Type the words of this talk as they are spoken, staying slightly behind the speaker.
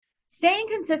Staying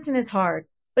consistent is hard,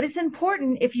 but it's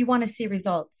important if you want to see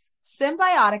results.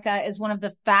 Symbiotica is one of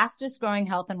the fastest growing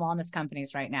health and wellness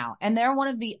companies right now, and they're one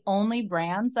of the only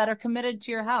brands that are committed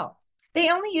to your health. They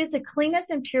only use the cleanest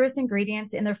and purest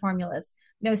ingredients in their formulas.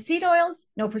 No seed oils,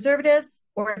 no preservatives,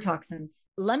 or toxins.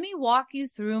 Let me walk you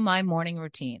through my morning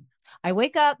routine. I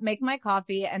wake up, make my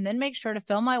coffee, and then make sure to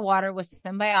fill my water with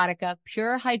Symbiotica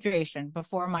Pure Hydration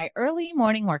before my early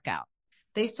morning workout.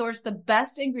 They source the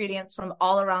best ingredients from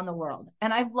all around the world,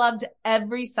 and I've loved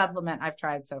every supplement I've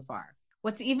tried so far.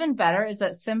 What's even better is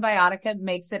that Symbiotica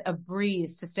makes it a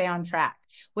breeze to stay on track.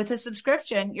 With a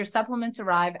subscription, your supplements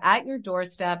arrive at your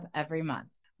doorstep every month.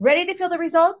 Ready to feel the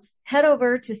results? Head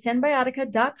over to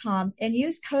Symbiotica.com and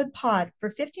use code POD for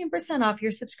 15% off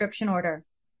your subscription order.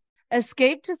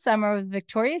 Escape to summer with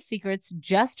Victoria's Secret's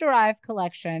just arrived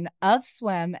collection of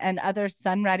swim and other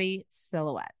sun-ready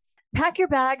silhouettes. Pack your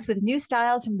bags with new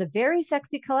styles from the Very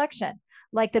Sexy collection,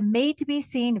 like the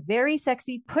made-to-be-seen Very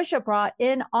Sexy push-up bra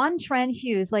in on-trend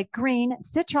hues like green,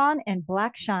 citron, and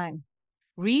black shine.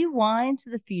 Rewind to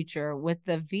the future with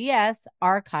the VS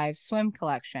Archive swim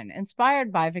collection, inspired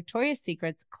by Victoria's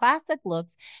Secret's classic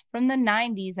looks from the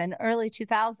 90s and early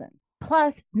 2000s.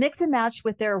 Plus, mix and match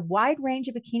with their wide range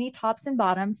of bikini tops and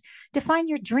bottoms to find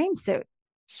your dream suit.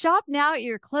 Shop now at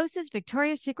your closest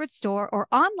Victoria's Secret store or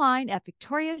online at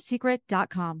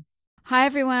victoriassecret.com. Hi,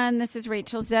 everyone. This is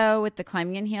Rachel Zoe with the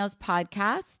Climbing in Heels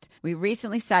podcast. We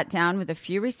recently sat down with a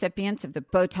few recipients of the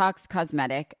Botox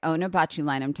Cosmetic,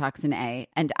 Onabotulinum Toxin A,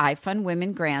 and iFund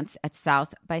Women grants at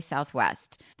South by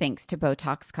Southwest, thanks to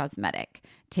Botox Cosmetic.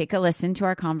 Take a listen to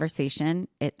our conversation.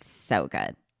 It's so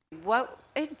good. What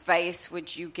advice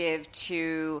would you give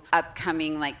to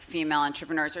upcoming female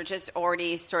entrepreneurs or just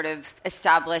already sort of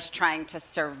established trying to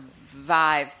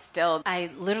survive still? I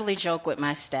literally joke with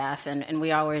my staff and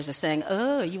we always are saying,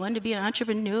 oh, you want to be an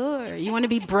entrepreneur? You want to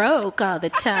be broke all the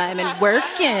time and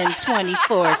working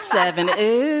 24/7.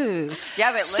 Ooh.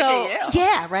 Yeah, but look at you.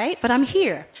 Yeah, right? But I'm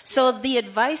here. So the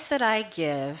advice that I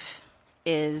give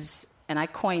is, and I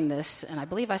coined this, and I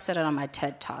believe I said it on my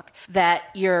TED Talk, that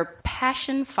your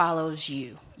passion follows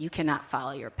you. You cannot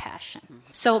follow your passion.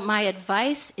 Mm-hmm. So my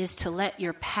advice is to let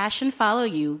your passion follow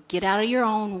you, get out of your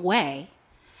own way,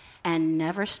 and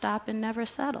never stop and never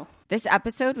settle. This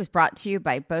episode was brought to you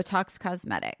by Botox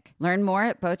Cosmetic. Learn more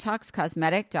at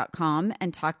BotoxCosmetic.com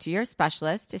and talk to your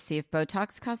specialist to see if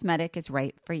Botox Cosmetic is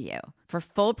right for you. For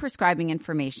full prescribing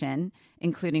information,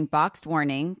 including boxed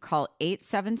warning, call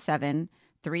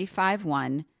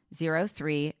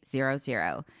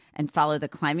 877-351-0300 and follow the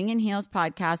Climbing in Heels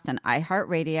podcast on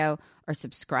iHeartRadio or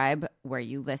subscribe where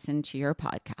you listen to your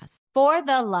podcast. For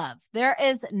the love, there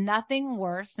is nothing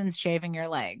worse than shaving your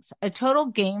legs. A total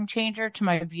game changer to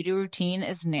my beauty routine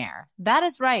is Nair. That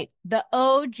is right, the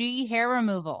OG hair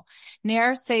removal.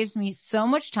 Nair saves me so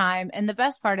much time, and the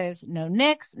best part is no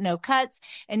nicks, no cuts,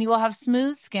 and you will have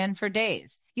smooth skin for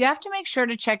days. You have to make sure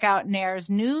to check out Nair's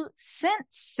new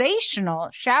sensational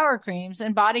shower creams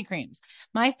and body creams.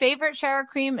 My favorite shower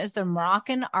cream is the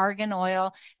Moroccan Argan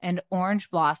Oil and Orange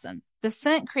Blossom. The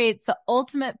scent creates the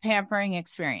ultimate pampering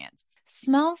experience.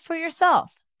 Smell for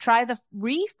yourself. Try the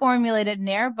reformulated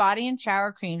Nair body and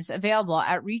shower creams available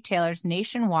at retailers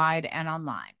nationwide and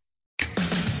online.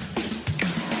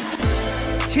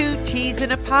 Two Teas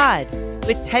in a Pod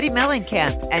with Teddy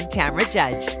Mellencamp and Tamra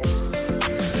Judge.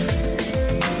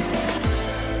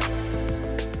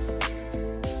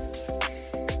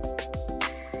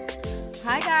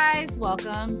 Hi guys,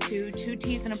 welcome to Two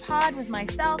Teas in a Pod with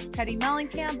myself, Teddy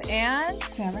Mellencamp, and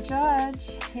Tamra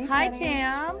Judge. Hey, hi Teddy.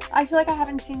 Tam. I feel like I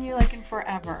haven't seen you in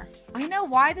forever. I know.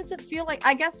 Why does it feel like?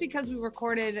 I guess because we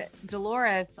recorded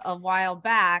Dolores a while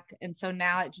back, and so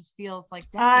now it just feels like.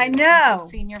 I know. I've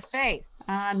seen your face.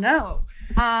 I know.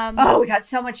 We got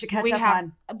so much to catch up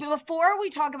on. But before we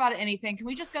talk about anything, can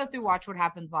we just go through Watch What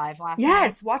Happens Live last night?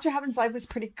 Yes, Watch What Happens Live was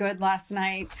pretty good last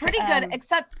night. Pretty good,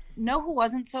 except know who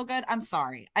wasn't so good? I'm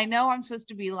sorry. I know I'm supposed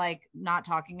to be not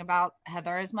talking about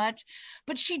Heather as much,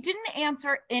 but she didn't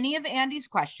answer any of Andy's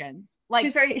questions.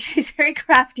 She's very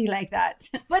crafty like that.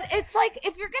 But it's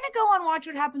if you're going to go on Watch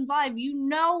What Happens Live, you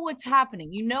know what's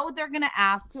happening. You know what they're going to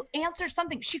ask. So answer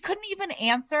something. She couldn't even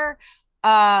answer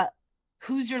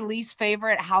who's your least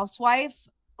favorite housewife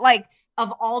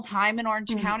of all time in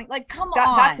Orange County. Come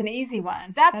on. That's an easy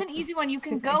one. That's an easy one. You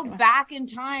can go back in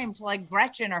time to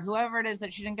Gretchen or whoever it is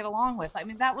that she didn't get along with. I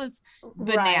mean, that was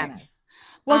bananas.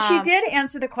 Right. Well, she did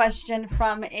answer the question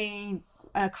from a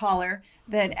caller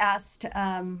that asked,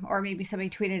 or maybe somebody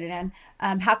tweeted it in,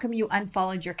 how come you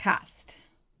unfollowed your cast?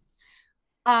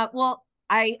 Well,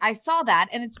 I saw that,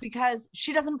 and it's because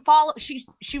she doesn't follow.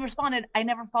 She responded, I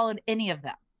never followed any of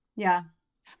them. Yeah.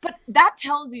 But that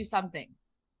tells you something.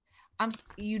 I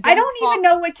don't even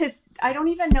know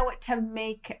what to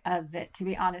make of it, to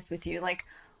be honest with you. Like,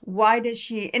 why does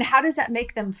she, and how does that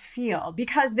make them feel?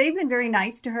 Because they've been very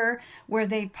nice to her where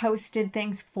they posted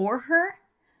things for her,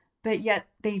 but yet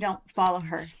they don't follow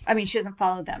her. I mean, she doesn't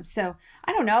follow them. So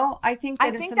I don't know. I think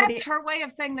that's her way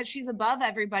of saying that she's above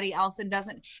everybody else and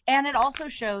doesn't. And it also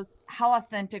shows how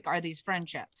authentic are these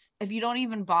friendships. If you don't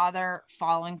even bother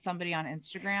following somebody on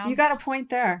Instagram. You got a point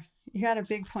there. You got a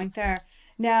big point there.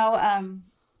 Now,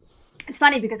 it's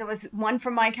funny because it was one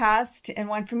from my cast and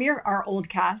one from our old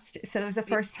cast. So it was the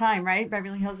first time, right?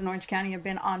 Beverly Hills and Orange County have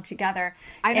been on together.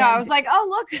 I know. I was like, oh,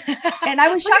 look. And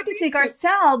I was shocked to see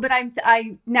Garcelle, but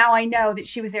I now know that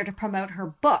she was there to promote her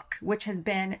book, which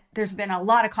there's been a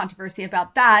lot of controversy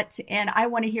about that. And I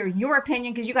want to hear your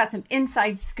opinion because you got some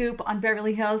inside scoop on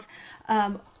Beverly Hills.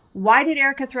 Why did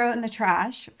Erica throw it in the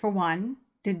trash, for one?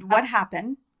 What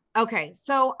happened? Okay.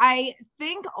 So I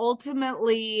think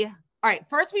ultimately... All right,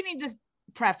 first we need to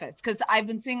preface, because I've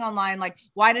been seeing online, like,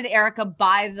 why did Erica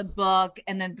buy the book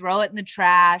and then throw it in the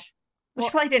trash? Well, she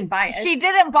probably didn't buy it. She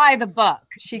didn't buy the book.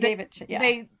 She gave it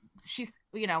to, She's,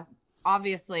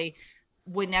 obviously,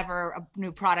 whenever a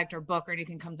new product or book or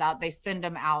anything comes out, they send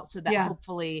them out so that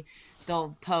hopefully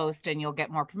they'll post and you'll get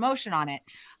more promotion on it.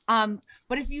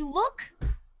 But if you look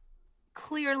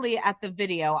clearly at the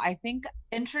video, I think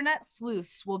internet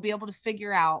sleuths will be able to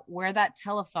figure out where that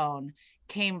telephone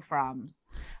came from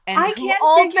and who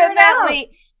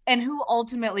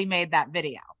ultimately made that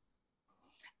video.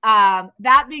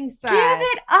 That being said, give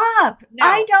it up. No.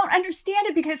 I don't understand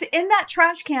it because in that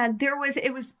trash can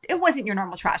it wasn't your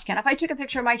normal trash can. If I took a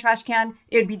picture of my trash can,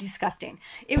 it would be disgusting.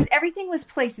 Everything was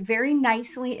placed very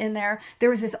nicely in there. There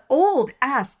was this old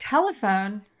ass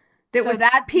telephone that was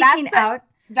peeking out.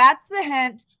 That's the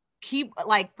hint.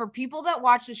 For people that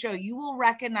watch the show, you will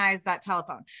recognize that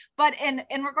telephone. But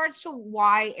in regards to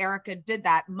why Erica did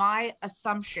that, my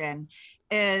assumption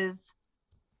is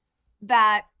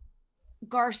that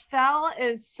Garcelle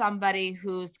is somebody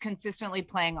who's consistently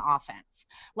playing offense.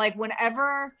 Like,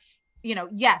 whenever,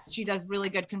 yes, she does really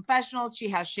good confessionals. She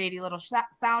has shady little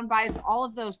sound bites, all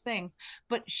of those things.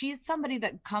 But she's somebody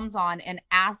that comes on and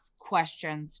asks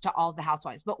questions to all the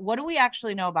housewives. But what do we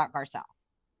actually know about Garcelle?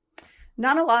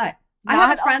 Not a lot. I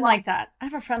have a friend like that.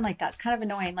 It's kind of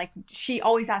annoying. Like, she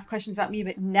always asks questions about me,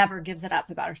 but never gives it up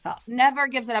about herself.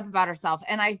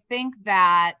 And I think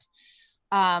that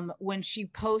when she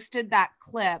posted that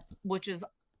clip, which is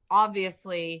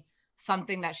obviously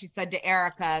something that she said to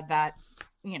Erica that,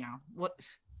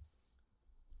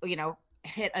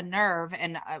 hit a nerve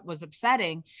and was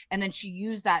upsetting. And then she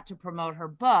used that to promote her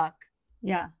book.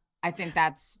 Yeah. I think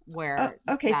that's where.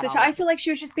 Okay. So I feel like she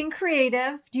was just being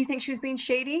creative. Do you think she was being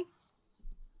shady?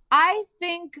 I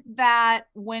think that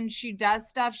when she does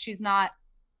stuff, she's not.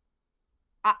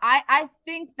 I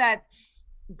think that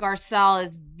Garcelle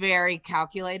is very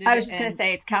calculated. I was just going to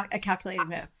say it's a calculated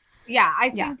move. Yeah.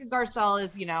 I think Garcelle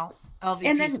is, LVP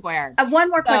and then, squared. One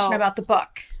more question about the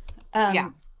book.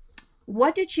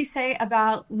 What did she say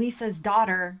about Lisa's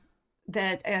daughter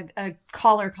that a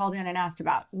caller called in and asked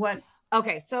about? What?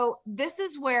 Okay, so this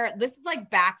is like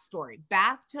backstory,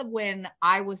 back to when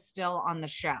I was still on the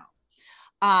show.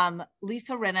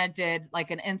 Lisa Rinna did like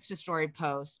an Insta story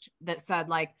post that said,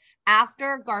 like,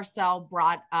 after Garcelle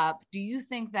brought up, do you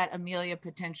think that Amelia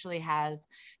potentially has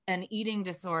an eating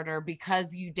disorder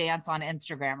because you dance on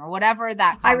Instagram or whatever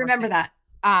that? I remember that.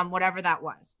 Whatever that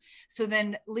was. So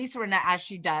then Lisa Rinna, as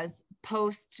she does,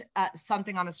 post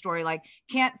something on the story like,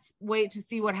 can't wait to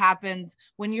see what happens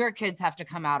when your kids have to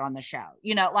come out on the show.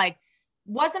 Like,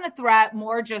 wasn't a threat,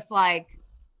 more just like,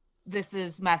 this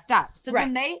is messed up. So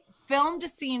then they filmed a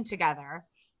scene together,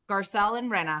 Garcelle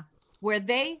and Rinna, where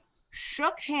they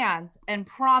shook hands and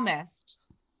promised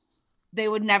they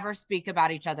would never speak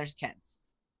about each other's kids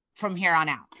from here on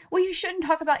out. Well, you shouldn't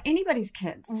talk about anybody's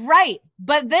kids. Right.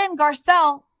 But then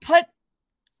Garcelle put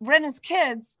Rinna's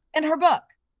kids in her book.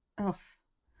 Oh,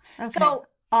 okay. So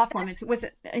off limits. Was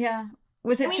it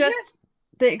just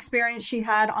the experience she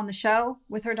had on the show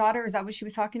with her daughter? Is that what she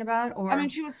was talking about? Or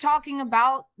she was talking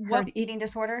about her eating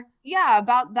disorder. Yeah,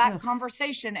 about that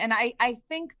conversation. And I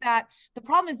think that the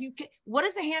problem is what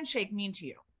does a handshake mean to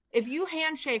you? If you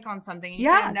handshake on something,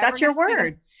 that's your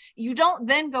word. You don't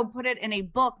then go put it in a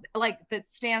book like that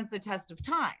stands the test of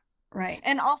time. Right.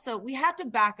 And also we have to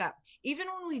back up. Even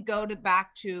when we go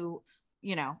back to,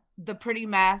 The Pretty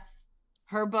Mess,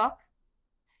 her book,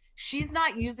 she's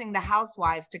not using the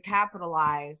housewives to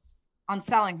capitalize on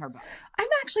selling her book. I'm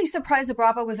actually surprised that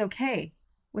Bravo was okay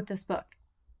with this book.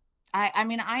 I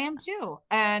mean, I am too.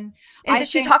 And did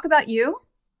she talk about you?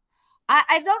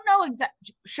 I don't know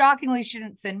shockingly, she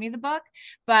didn't send me the book,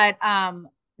 but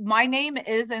my name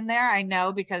is in there. I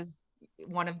know because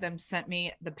one of them sent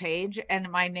me the page and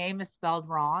my name is spelled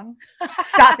wrong.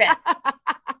 Stop it.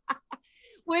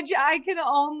 Which I can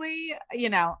only,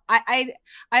 I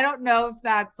don't know if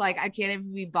that's like, I can't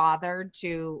even be bothered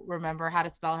to remember how to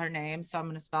spell her name. So I'm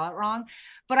going to spell it wrong.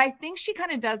 But I think she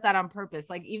kind of does that on purpose.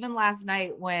 Like even last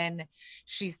night when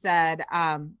she said,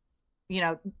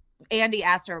 Andy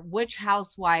asked her, which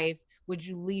housewife would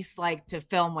you least like to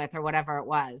film with or whatever it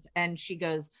was? And she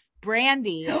goes,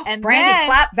 Brandy. And Brandy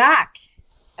clapped back.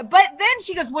 But then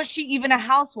she goes, was she even a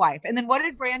housewife? And then what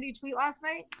did Brandy tweet last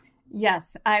night?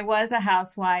 Yes, I was a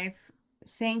housewife.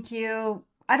 Thank you.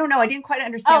 I don't know. I didn't quite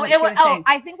understand what she was saying.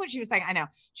 I think what she was saying, I know.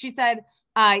 She said,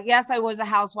 yes, I was a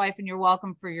housewife and you're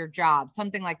welcome for your job.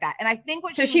 Something like that. And I think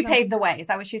what she paved the way. Is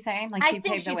that what she's saying? Like she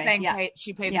paved the way. Saying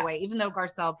she paved the way, even though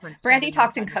Garcelle. Brandy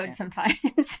talks in code sometimes.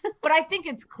 But I think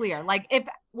it's clear. Like if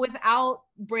without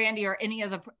Brandy or any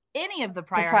of the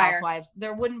prior housewives,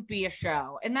 there wouldn't be a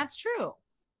show. And that's true.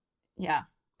 Yeah.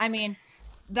 I mean,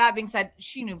 that being said,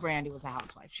 she knew Brandy was a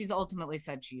housewife. She's ultimately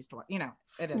said she used to work,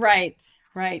 it is. Right.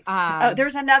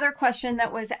 There's another question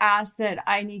that was asked that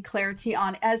I need clarity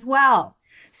on as well.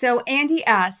 So Andy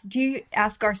asked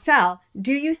Garcelle,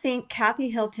 do you think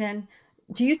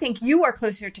you are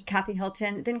closer to Kathy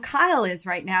Hilton than Kyle is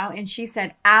right now? And she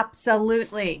said,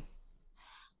 absolutely.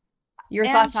 Your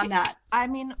thoughts on that? I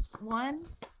mean,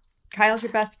 Kyle's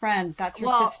your best friend. That's her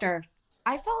sister.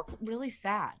 I felt really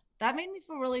sad. That made me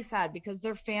feel really sad because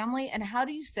they're family. And how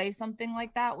do you say something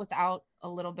like that without a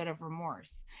little bit of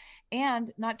remorse?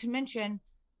 And not to mention,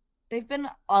 they've been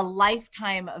a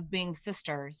lifetime of being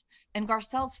sisters. And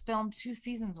Garcelle's filmed 2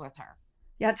 seasons with her.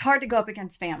 Yeah, it's hard to go up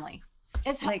against family.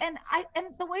 It's like, and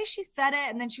the way she said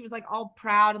it, and then she was like all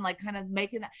proud and like kind of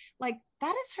making that, like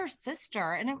that is her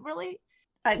sister. And it really,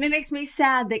 it makes me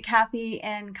sad that Kathy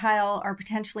and Kyle are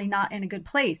potentially not in a good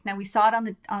place. Now we saw it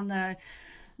on the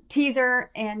teaser,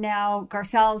 and now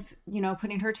Garcelle's,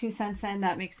 putting her 2 cents in.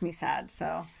 That makes me sad.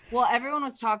 So, well, everyone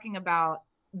was talking about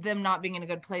them not being in a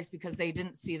good place because they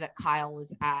didn't see that Kyle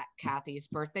was at Kathy's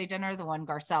birthday dinner, the one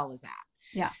Garcelle was at.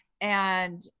 Yeah.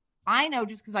 And I know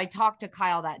just because I talked to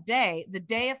Kyle that day, the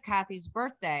day of Kathy's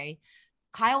birthday,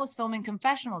 Kyle was filming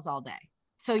confessionals all day.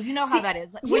 So you know how that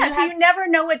is. So you never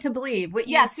know what to believe. What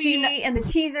you see in the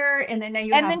teaser, and then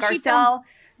you have Garcelle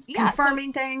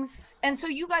confirming things. And so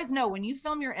you guys know when you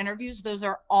film your interviews, those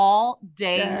are all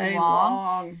day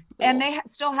long. And they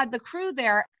still had the crew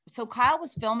there. So Kyle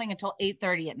was filming until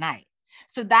 8:30 at night.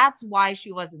 So that's why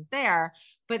she wasn't there.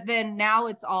 But then now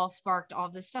it's all sparked all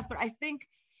this stuff. But I think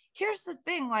here's the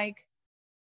thing, like,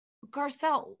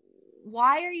 Garcelle,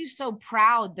 why are you so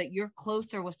proud that you're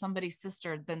closer with somebody's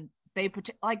sister than they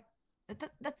like?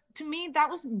 That to me, that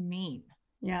was mean.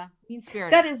 Yeah.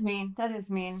 Mean-spirited. That is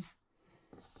mean.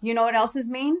 You know what else is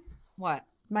mean? What?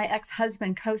 My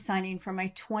ex-husband co-signing for my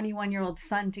 21-year-old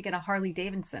son to get a Harley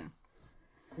Davidson.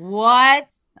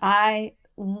 What? I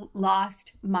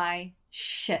lost my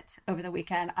shit over the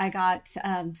weekend. I got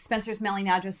Spencer's mailing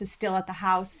address is still at the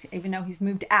house, even though he's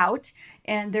moved out.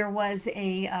 And there was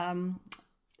a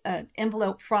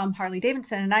envelope from Harley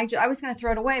Davidson, and I was going to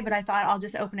throw it away, but I thought I'll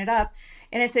just open it up.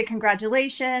 And it said,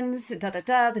 congratulations,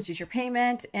 this is your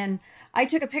payment. And I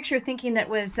took a picture thinking that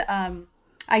was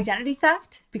identity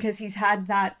theft because he's had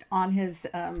that on his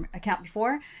account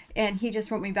before. And he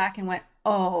just wrote me back and went,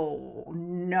 oh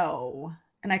no.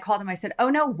 And I called him. I said, oh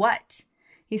no, what?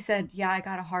 He said, yeah, I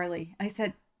got a Harley. I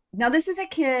said, now this is a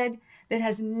kid that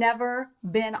has never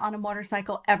been on a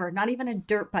motorcycle ever, not even a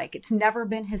dirt bike. It's never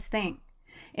been his thing.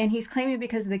 And he's claiming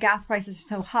because the gas prices are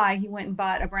so high, he went and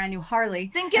bought a brand new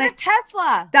Harley. Then get a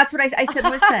Tesla. That's what I said.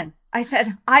 Listen, I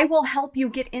said, I will help you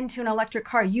get into an electric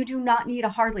car. You do not need a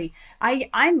Harley.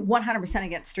 I'm 100%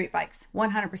 against street bikes.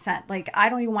 100%. Like, I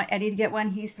don't even want Eddie to get one.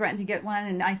 He's threatened to get one.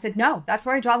 And I said, no, that's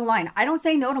where I draw the line. I don't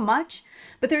say no to much,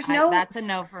 but there's no. That's a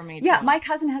no for me, too. Yeah, my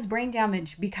cousin has brain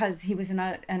damage because he was in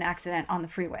an accident on the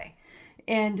freeway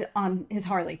and on his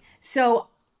Harley. So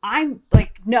I'm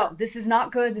like, no, this is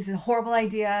not good. This is a horrible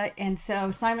idea. And so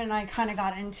Simon and I kind of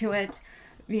got into it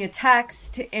via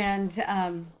text,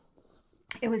 and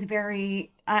it was very,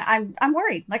 I'm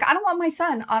worried. Like, I don't want my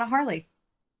son on a Harley.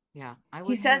 Yeah.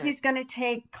 He says he's going to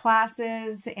take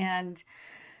classes, and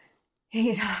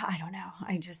I don't know.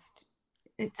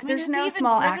 There's no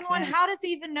small accident. How does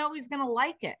he even know he's going to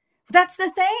like it? That's the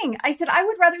thing. I said, I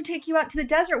would rather take you out to the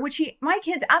desert, which my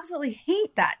kids absolutely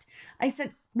hate that. I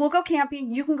said, we'll go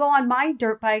camping. You can go on my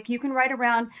dirt bike. You can ride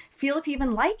around, feel if you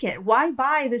even like it. Why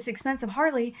buy this expensive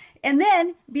Harley and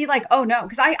then be like, oh no,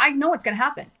 because I know what's going to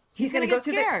happen. He's going to go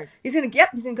through he's going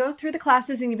to go through the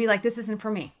classes and you'll be like, this isn't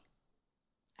for me.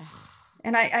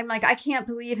 And I'm like, I can't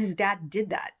believe his dad did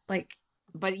that. Like,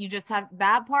 but you just have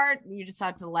that part. You just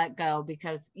have to let go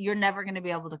because you're never going to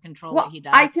be able to control what he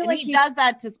does. I feel like he does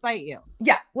that to spite you.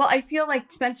 Yeah. Well, I feel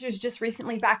like Spencer's just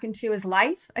recently back into his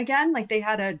life again. Like they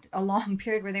had a long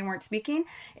period where they weren't speaking.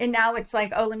 And now it's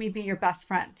like, oh, let me be your best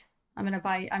friend. I'm going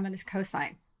to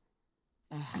co-sign.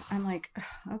 I'm like,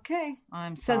 okay.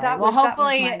 I'm sorry. So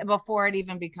hopefully before it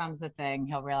even becomes a thing,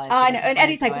 he'll realize. I know. And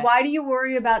Eddie's like, why do you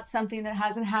worry about something that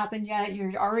hasn't happened yet?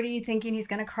 You're already thinking he's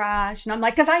going to crash. And I'm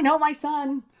like, because I know my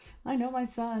son. I know.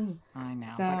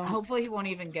 So but hopefully he won't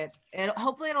even get it.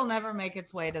 Hopefully it'll never make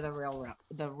its way to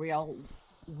the real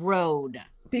road.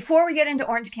 Before we get into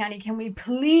Orange County, can we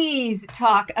please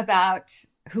talk about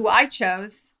who I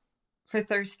chose for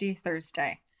Thirsty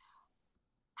Thursday?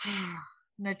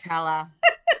 Nutella.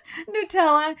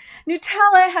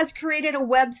 Nutella has created a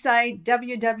website,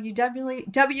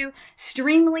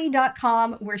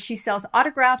 www.streamly.com, where she sells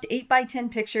autographed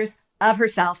 8x10 pictures of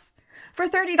herself for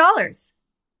 $30.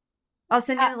 I'll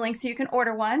send you the link so you can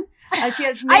order one. She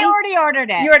has I already ordered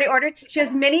it. You already ordered? She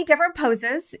has many different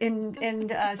poses in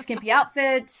skimpy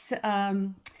outfits.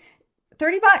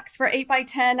 $30 for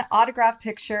 8x10 autographed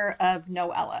picture of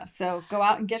Noella. So go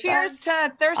out and get Cheers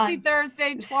to Thirsty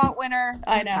Thursday twat winner.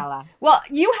 I know. Nutella. Well,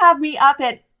 you have me up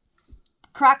at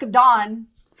crack of dawn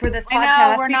for this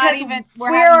podcast.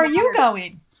 Where are you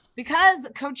going? Because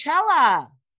Coachella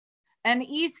and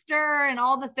Easter and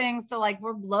all the things. So like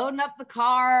we're loading up the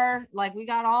car. Like we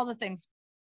got all the things.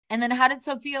 And then how did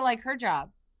Sophia like her job?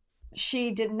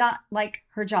 She did not like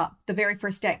her job the very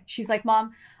first day. She's like,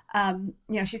 Mom,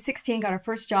 she's 16, got her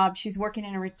first job. She's working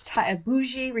in a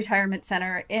bougie retirement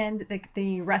center in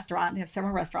the restaurant. They have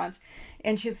several restaurants.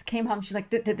 And she came home. She's like,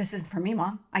 this isn't for me,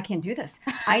 Mom. I can't do this.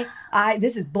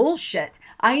 This is bullshit.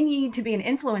 I need to be an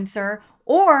influencer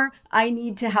or I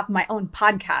need to have my own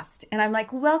podcast. And I'm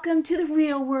like, welcome to the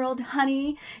real world,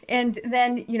 honey. And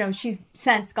then, she's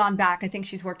since gone back. I think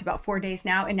she's worked about 4 days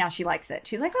now. And now she likes it.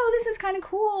 She's like, oh, this is kind of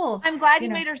cool. I'm glad you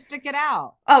made her stick it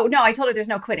out. Oh, no, I told her there's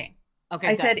no quitting. Okay,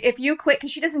 I said, if you quit,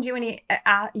 because she doesn't do any,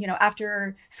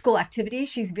 after school activities.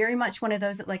 She's very much one of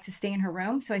those that likes to stay in her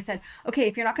room. So I said, okay,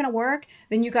 if you're not going to work,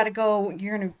 then you got to go,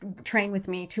 you're going to train with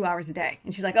me 2 hours a day.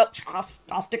 And she's like, oh,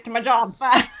 I'll stick to my job.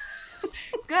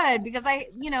 Good, because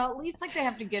at least like they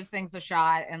have to give things a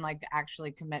shot and like to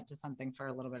actually commit to something for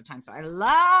a little bit of time. So I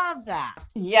love that.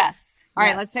 Yes. All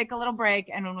right, let's take a little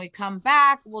break. And when we come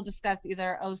back, we'll discuss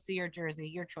either OC or Jersey.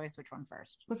 Your choice. Which one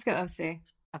first? Let's go OC.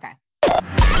 Okay.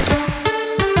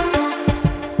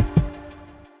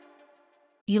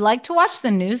 You like to watch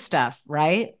the new stuff,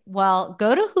 right? Well,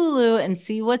 go to Hulu and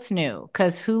see what's new,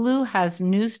 because Hulu has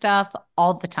new stuff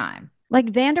all the time. Like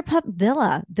Vanderpump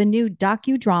Villa, the new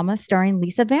docudrama starring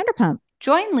Lisa Vanderpump.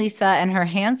 Join Lisa and her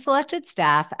hand-selected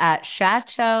staff at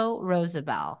Chateau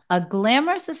Rosabelle, a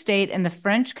glamorous estate in the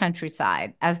French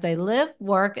countryside, as they live,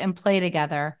 work, and play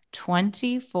together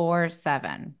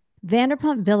 24/7.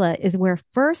 Vanderpump Villa is where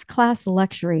first-class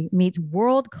luxury meets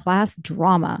world-class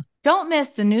drama. Don't miss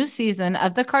the new season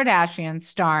of The Kardashians,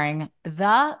 starring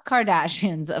The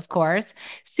Kardashians, of course.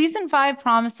 Season 5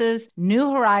 promises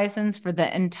new horizons for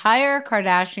the entire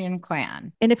Kardashian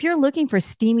clan. And if you're looking for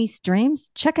steamy streams,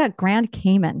 check out Grand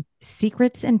Cayman,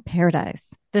 Secrets in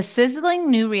Paradise. The sizzling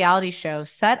new reality show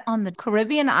set on the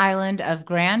Caribbean island of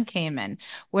Grand Cayman,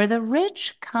 where the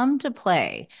rich come to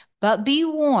play. But be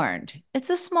warned,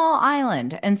 it's a small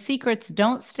island and secrets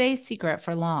don't stay secret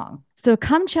for long. So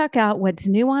come check out what's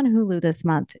new on Hulu this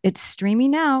month. It's streaming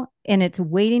now and it's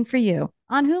waiting for you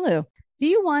on Hulu. Do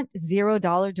you want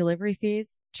 $0 delivery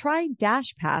fees? Try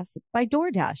Dash Pass by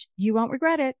DoorDash. You won't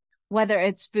regret it. Whether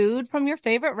it's food from your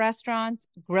favorite restaurants,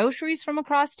 groceries from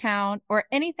across town, or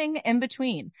anything in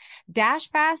between,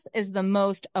 Dash Pass is the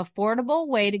most affordable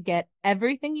way to get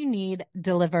everything you need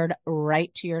delivered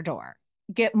right to your door.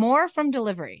 Get more from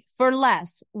delivery for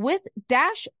less with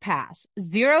Dash Pass,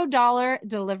 $0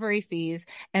 delivery fees,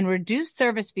 and reduced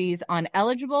service fees on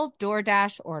eligible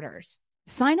DoorDash orders.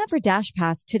 Sign up for Dash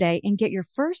Pass today and get your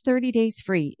first 30 days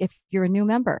free if you're a new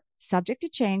member. Subject to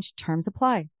change, terms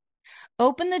apply.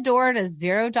 Open the door to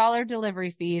 $0 delivery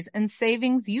fees and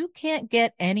savings you can't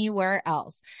get anywhere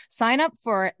else. Sign up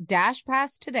for Dash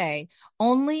Pass today,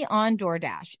 only on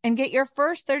DoorDash, and get your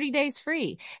first 30 days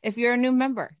free if you're a new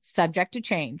member. Subject to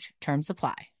change. Terms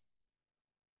apply.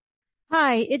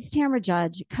 Hi, it's Tamara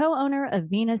Judge, co-owner of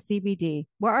Vina CBD,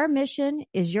 where our mission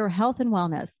is your health and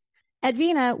wellness. At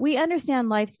Vina, we understand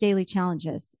life's daily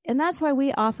challenges, and that's why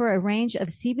we offer a range of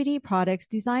CBD products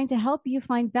designed to help you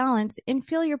find balance and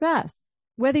feel your best.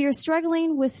 Whether you're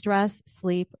struggling with stress,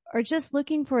 sleep, or just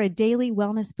looking for a daily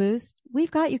wellness boost, we've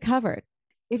got you covered.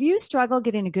 If you struggle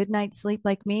getting a good night's sleep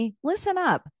like me, listen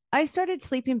up. I started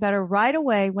sleeping better right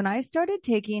away when I started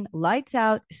taking Lights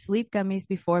Out sleep gummies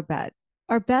before bed.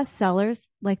 Our best sellers,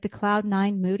 like the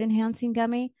Cloud9 Mood Enhancing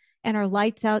Gummy and our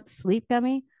Lights Out Sleep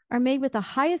Gummy, are made with the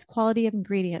highest quality of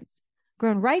ingredients,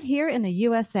 grown right here in the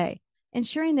USA,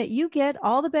 ensuring that you get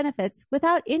all the benefits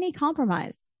without any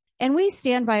compromise. And we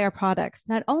stand by our products.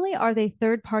 Not only are they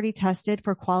third-party tested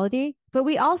for quality, but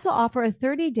we also offer a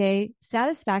 30-day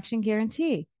satisfaction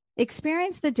guarantee.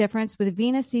 Experience the difference with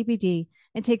Vena CBD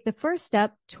and take the first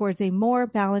step towards a more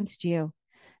balanced you.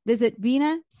 Visit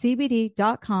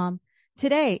venacbd.com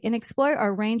today and explore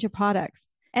our range of products.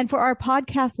 And for our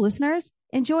podcast listeners,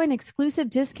 enjoy an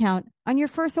exclusive discount on your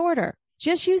first order.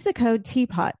 Just use the code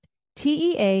TEAPOD,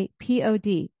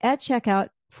 TEAPOD, at checkout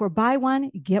for buy one,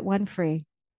 get one free.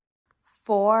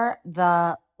 For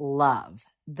the love,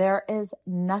 there is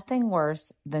nothing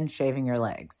worse than shaving your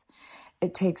legs.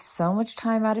 It takes so much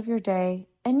time out of your day,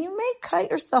 and you may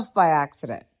cut yourself by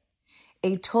accident.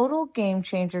 A total game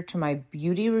changer to my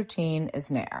beauty routine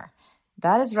is Nair.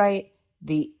 That is right,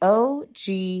 the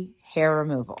OG hair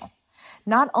removal.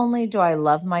 Not only do I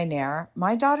love my Nair,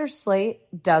 my daughter Slate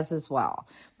does as well.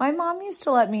 My mom used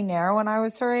to let me Nair when I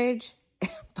was her age,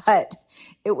 but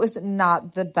it was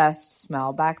not the best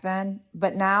smell back then.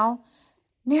 But now,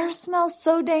 Nair smells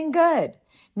so dang good.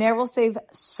 Nair will save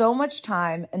so much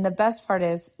time, and the best part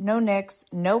is no nicks,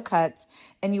 no cuts,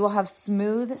 and you will have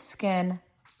smooth skin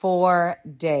for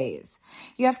days.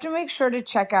 You have to make sure to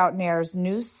check out Nair's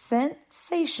new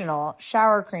sensational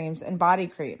shower creams and body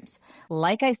creams.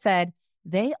 Like I said,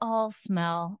 they all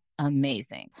smell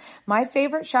amazing. My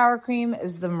favorite shower cream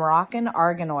is the Moroccan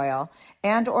Argan Oil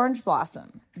and Orange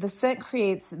Blossom. The scent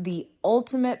creates the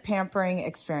ultimate pampering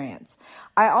experience.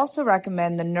 I also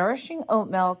recommend the Nourishing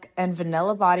Oat Milk and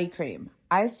Vanilla Body Cream.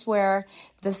 I swear,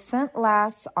 the scent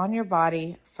lasts on your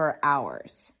body for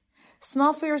hours.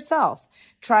 Smell for yourself.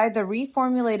 Try the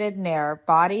reformulated Nair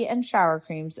body and shower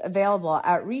creams available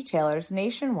at retailers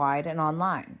nationwide and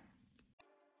online.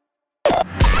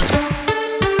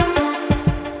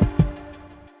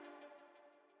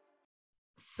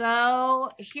 So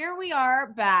here we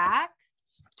are back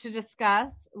to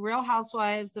discuss Real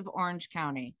Housewives of Orange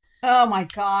County. Oh my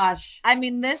gosh. I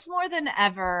mean, this more than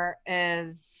ever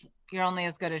is You're Only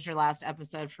as Good as Your Last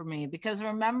Episode for me, because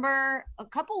remember a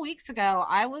couple weeks ago,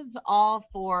 I was all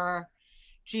for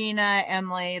Gina,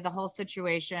 Emily, the whole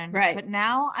situation. Right. But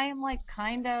now I am like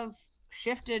kind of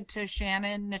shifted to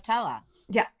Shannon, Nutella.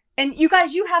 Yeah. And you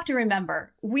guys, you have to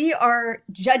remember, we are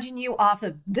judging you off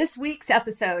of this week's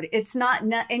episode. It's not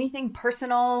anything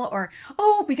personal or,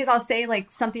 because I'll say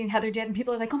like something Heather did and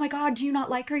people are like, oh my God, do you not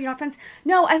like her? You're not friends?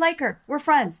 No, I like her. We're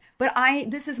friends. But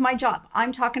this is my job.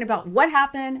 I'm talking about what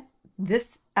happened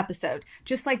this episode,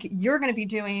 just like you're going to be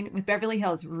doing with Beverly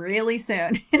Hills really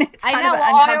soon. And it's I know.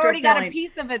 Well, I already got a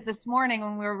piece of it this morning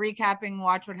when we were recapping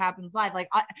Watch What Happens Live. Like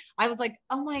I was like,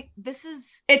 oh my, this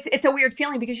is. It's a weird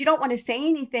feeling because you don't want to say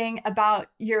anything about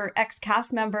your ex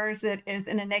cast members that is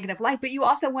in a negative light, but you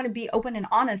also want to be open and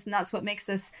honest, and that's what makes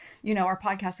this, our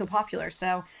podcast so popular.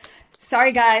 So.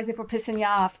 Sorry, guys, if we're pissing you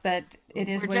off, but it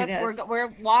is what it is.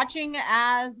 We're watching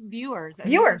as viewers.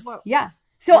 Yeah.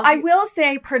 So I will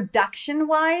say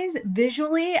production-wise,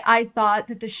 visually, I thought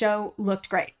that the show looked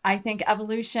great. I think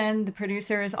Evolution, the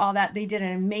producers, all that, they did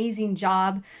an amazing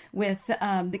job with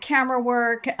the camera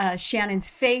work.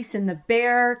 Shannon's face in the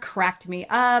bear cracked me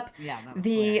up. Yeah, that was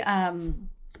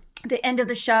the end of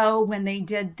the show when they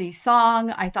did the song,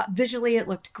 I thought visually it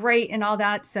looked great and all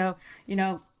that. So,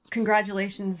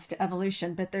 congratulations to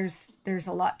Evolution. But there's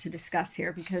a lot to discuss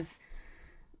here because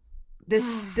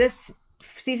this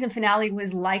season finale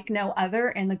was like no other,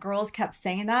 and the girls kept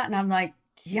saying that, and I'm like,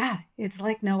 yeah, it's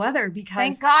like no other, because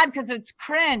thank God, because it's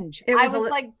cringe. I was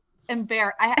like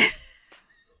embarrassed.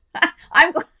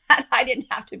 I'm glad I didn't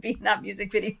have to be in that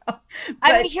music video.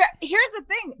 I mean, here's the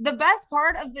thing: the best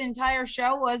part of the entire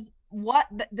show was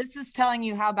this is telling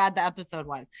you how bad the episode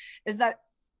was. Is that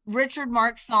Richard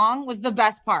Marx song was the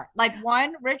best part. Like,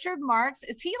 Richard Marx,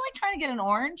 is he like trying to get an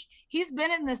orange? He's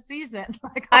been in this season.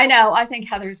 I know. I think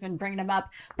Heather's been bringing him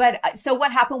up. But so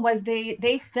what happened was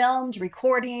they filmed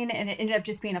recording, and it ended up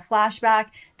just being a flashback.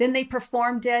 Then they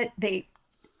performed it. They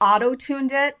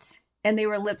auto-tuned it, and they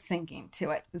were lip syncing to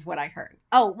it, is what I heard.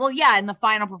 Oh, well, yeah, in the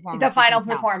final performance.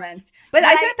 But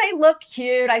I thought they looked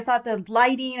cute. I thought the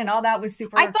lighting and all that was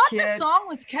super cute. I thought the song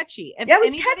was catchy. Yeah, it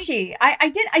was catchy. I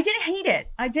didn't hate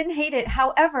it. I didn't hate it.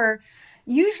 However,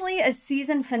 usually a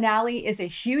season finale is a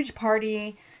huge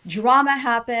party. drama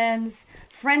happens,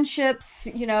 friendships,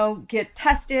 get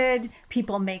tested,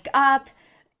 people make up.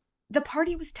 The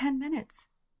party was 10 minutes.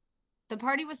 The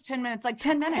party was 10 minutes. Like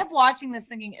 10 minutes. I kept watching this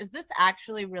thinking, is this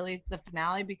actually really the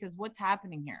finale? Because what's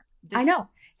happening here? I know.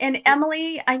 And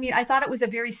Emily, I thought it was a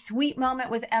very sweet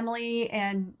moment with Emily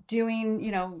and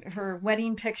doing, her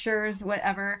wedding pictures,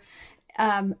 whatever.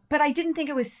 But I didn't think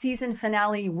it was season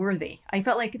finale worthy. I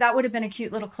felt like that would have been a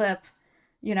cute little clip,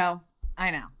 I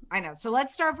know. So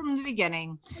let's start from the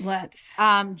beginning. Let's.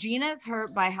 Gina is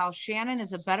hurt by how Shannon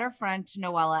is a better friend to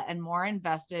Noella and more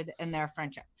invested in their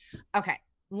friendship. Okay.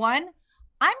 One,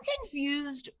 I'm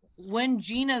confused when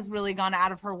Gina's really gone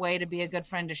out of her way to be a good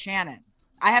friend to Shannon.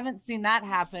 I haven't seen that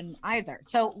happen either.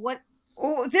 So what?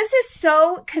 Oh, this is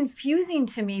so confusing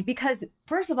to me because,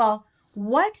 first of all,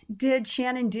 what did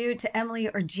Shannon do to Emily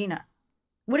or Gina?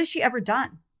 What has she ever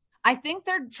done? I think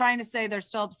they're trying to say they're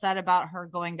still upset about her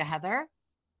going to Heather.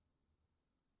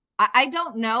 I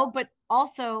don't know, but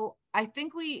also I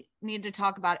think we need to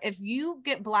talk about if you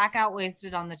get blackout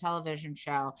wasted on the television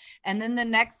show and then the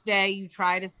next day you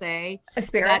try to say a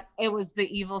spirit that it was the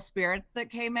evil spirits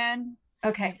that came in.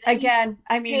 Okay. Again,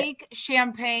 take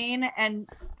champagne and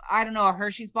I don't know, a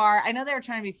Hershey's bar. I know they were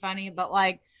trying to be funny, but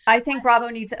I think Bravo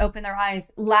needs to open their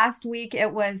eyes. Last week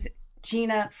it was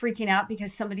Gina freaking out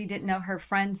because somebody didn't know her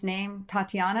friend's name,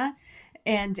 Tatiana.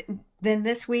 And then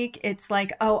this week it's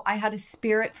like, oh, I had a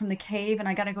spirit from the cave and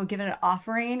I got to go give it an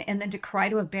offering. And then to cry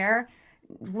to a bear.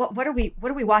 What are we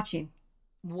watching?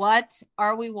 What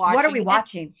are we watching? What are we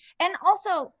watching? And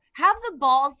also have the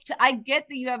balls to, I get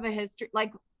that you have a history,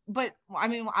 but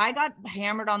I got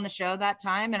hammered on the show that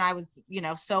time and I was,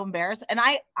 so embarrassed. And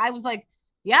I was like,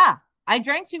 yeah, I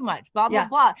drank too much, blah, blah,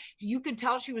 blah. You could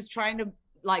tell she was trying to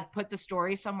put the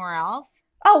story somewhere else.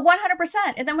 Oh,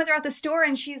 100%. And then when they're at the store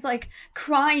and she's like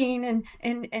crying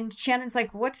and Shannon's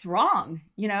like, what's wrong?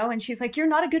 And she's like, you're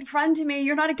not a good friend to me.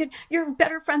 You're a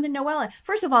better friend than Noella.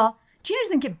 First of all, Gina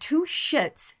doesn't give two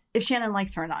shits if Shannon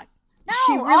likes her or not. No,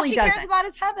 she really all she doesn't. cares about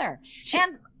is Heather.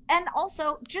 And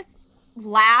also just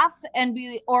laugh and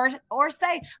be or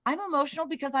say I'm emotional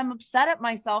because I'm upset at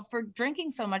myself for drinking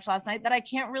so much last night that I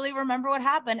can't really remember what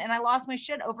happened and I lost my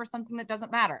shit over something that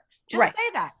doesn't matter. Just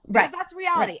say that because that's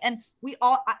reality. And we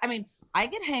all, I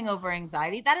get hangover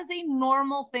anxiety. That is a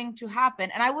normal thing to happen.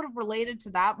 And I would have related to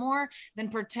that more than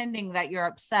pretending that you're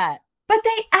upset. But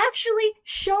they actually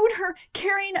showed her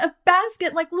carrying a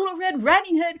basket like Little Red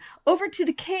Riding Hood over to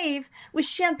the cave with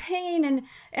champagne.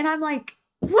 And I'm like,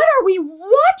 what are we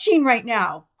watching right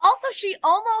now? Also,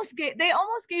 they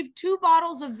almost gave 2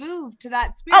 bottles of Vouv to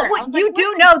that spirit. Oh, well, you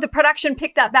do know the production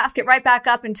picked that basket right back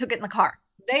up and took it in the car.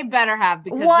 They better have,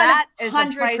 because 100%. That is a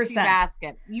pricey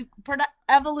basket.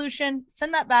 Evolution,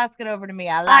 send that basket over to me.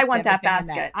 I want that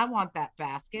basket. I want that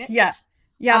basket. Yeah.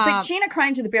 Yeah, but Gina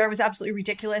crying to the bear was absolutely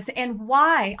ridiculous. And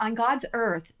why on God's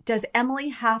earth does Emily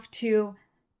have to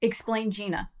explain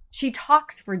Gina? She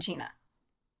talks for Gina.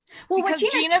 Well, because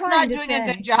Gina's not doing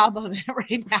a good job of it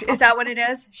right now. Is that what it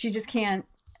is? She just can't.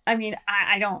 I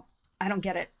don't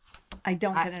get it. I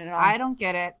don't get it at all. I don't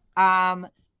get it.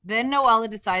 Then Noella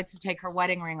decides to take her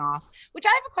wedding ring off, which I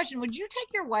have a question. Would you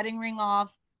take your wedding ring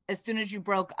off as soon as you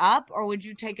broke up, or would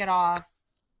you take it off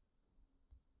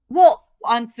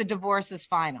once the divorce is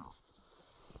final?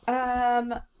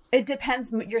 It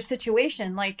depends your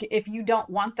situation. Like if you don't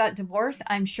want that divorce,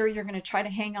 I'm sure you're going to try to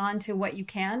hang on to what you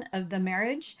can of the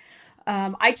marriage.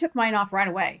 I took mine off right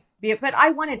away, but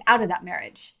I wanted out of that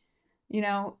marriage.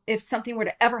 If something were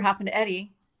to ever happen to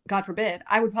Eddie, God forbid,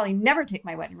 I would probably never take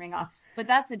my wedding ring off. But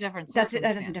that's a different story.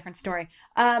 That is a different story.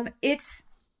 It's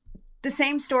the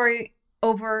same story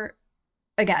over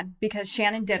again because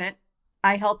Shannon did it.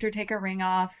 I helped her take her ring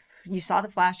off. You saw the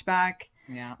flashback.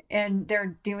 Yeah. And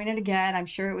they're doing it again. I'm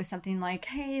sure it was something like,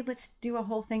 hey, let's do a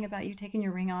whole thing about you taking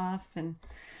your ring off. And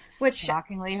which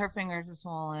shockingly, her fingers are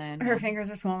swollen. Her fingers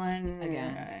are swollen.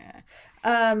 Again.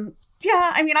 Yeah.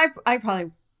 I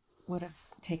probably would have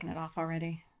taken it off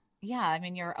already. Yeah.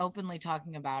 You're openly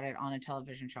talking about it on a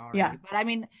television show already. Yeah. But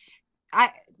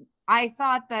I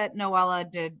thought that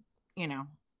Noella did,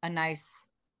 a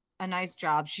nice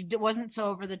job. She wasn't so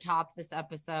over the top this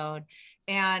episode.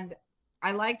 And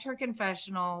I liked her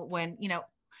confessional when,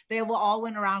 they all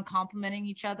went around complimenting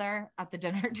each other at the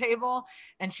dinner table.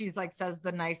 And she's says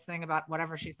the nice thing about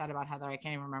whatever she said about Heather. I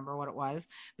can't even remember what it was.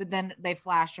 But then they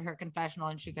flashed to her confessional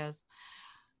and she goes,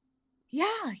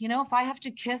 yeah, if I have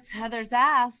to kiss Heather's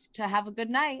ass to have a good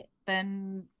night,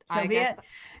 then so be it.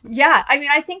 Yeah.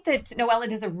 I think that Noella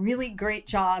does a really great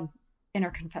job in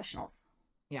her confessionals.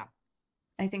 Yeah.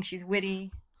 I think she's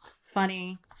witty,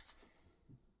 funny.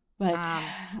 But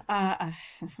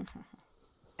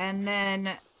and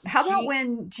then How about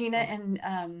when Gina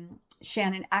and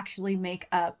Shannon actually make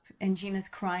up and Gina's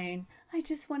crying, I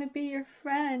just want to be your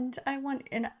friend.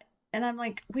 And I'm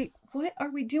like, wait, what are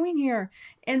we doing here?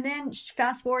 And then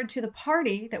fast forward to the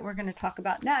party that we're going to talk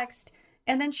about next.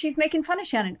 And then she's making fun of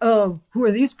Shannon. Oh, who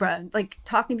are these friends? Like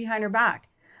talking behind her back.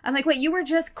 I'm like, wait, you were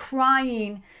just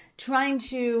crying, trying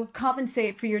to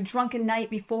compensate for your drunken night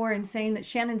before and saying that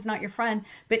Shannon's not your friend.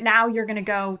 But now you're going to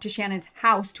go to Shannon's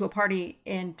house to a party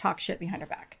and talk shit behind her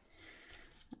back.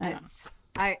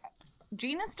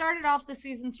 Gina started off the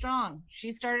season strong.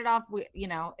 She started off,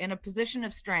 in a position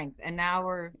of strength, and now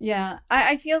we're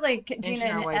I feel like Gina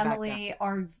and Emily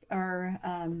are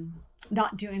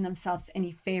not doing themselves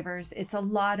any favors. It's a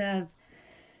lot of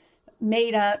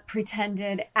made up,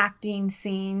 pretended acting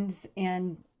scenes,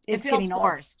 and it's getting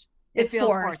forced. It feels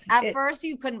forced. At first,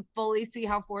 you couldn't fully see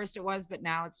how forced it was, but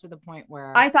now it's to the point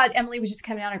where I thought Emily was just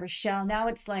coming out of her shell. Now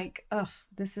it's like, oh,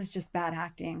 this is just bad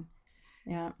acting.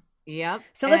 Yeah. Yep.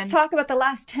 So let's talk about the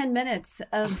last 10 minutes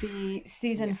of the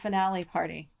season finale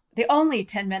party. The only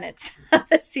 10 minutes of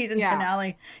the season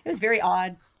finale. It was very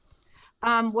odd.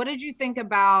 What did you think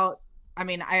about,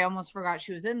 I almost forgot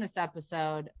she was in this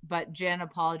episode, but Jen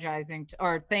apologizing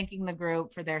or thanking the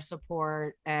group for their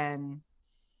support and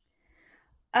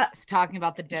talking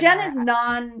about the dinner. Jen is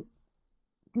I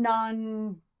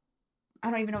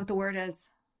don't even know what the word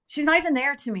is. She's not even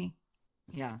there to me.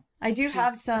 Yeah. I do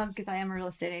have some, because I am a real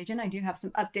estate agent, I do have some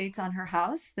updates on her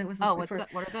house that was listed for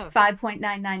what are those?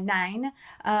 5.999.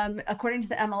 According to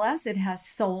the MLS, it has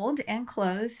sold and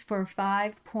closed for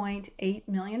 $5.8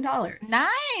 million.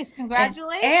 Nice.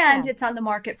 Congratulations. And it's on the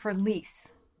market for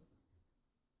lease.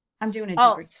 I'm doing a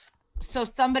debrief. So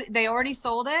they already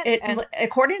sold it?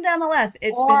 According to MLS,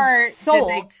 it's been sold.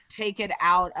 Did they take it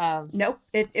out of? Nope.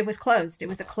 It was closed. It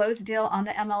was a closed deal on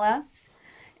the MLS.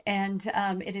 And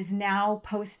it is now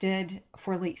posted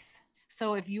for lease.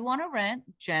 So if you want to rent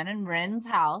Jen and Ren's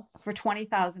house for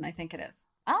 $20,000, I think it is.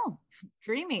 Oh,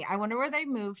 dreamy. I wonder where they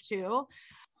moved to.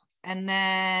 And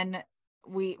then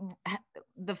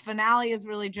the finale is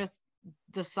really just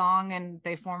the song, and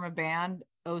they form a band,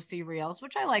 OC Reels,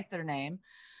 which I like their name.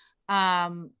 It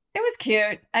was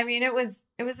cute. It was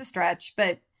a stretch,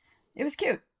 but it was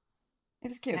cute. It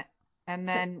was cute. And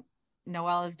then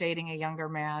Noelle is dating a younger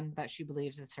man that she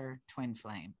believes is her twin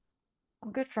flame.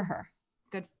 Well, good for her.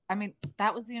 Good.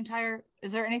 That was the entire.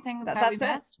 Is there anything that we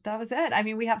missed? That was it.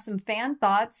 We have some fan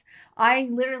thoughts. I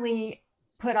literally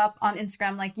put up on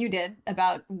Instagram, like you did,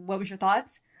 about what was your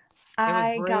thoughts. It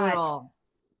was brutal.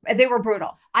 They were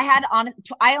brutal.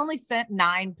 I only sent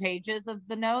 9 pages of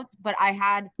the notes, but I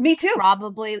had me too,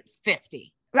 probably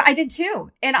 50. I did too,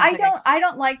 and I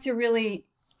don't like to really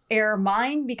air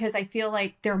mine because I feel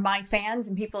like they're my fans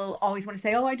and people always want to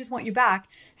say, oh, I just want you back.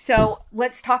 So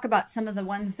let's talk about some of the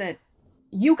ones that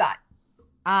you got.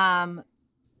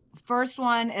 First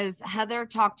one is Heather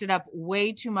talked it up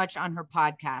way too much on her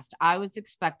podcast. I was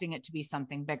expecting it to be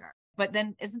something bigger, but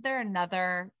then isn't there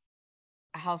another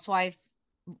housewife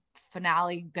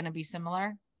finale going to be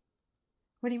similar?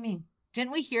 What do you mean?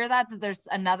 Didn't we hear that there's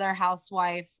another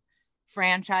housewife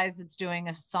franchise that's doing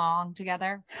a song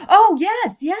together? Oh,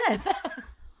 yes.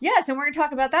 Yes, and we're gonna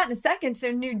talk about that in a second. So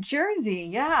New Jersey,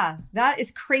 yeah, that is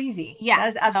crazy. Yeah, that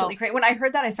is absolutely crazy. When I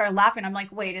heard that, I started laughing. I'm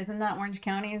like, wait, isn't that Orange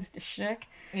County's shtick?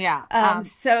 Yeah.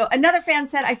 So another fan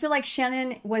said, I feel like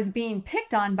Shannon was being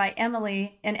picked on by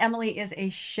Emily, and Emily is a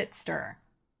shit stirrer.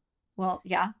 Well,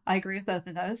 yeah, I agree with both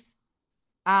of those.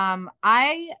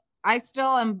 I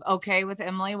still am okay with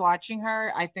Emily watching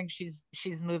her. I think she's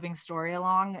moving story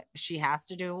along. She has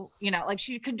to do,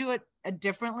 she could do it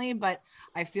differently, but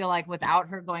I feel like without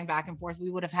her going back and forth, we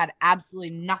would have had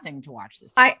absolutely nothing to watch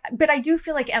this time. But I do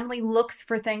feel like Emily looks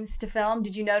for things to film.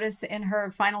 Did you notice in her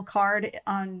final card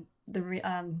on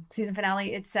the season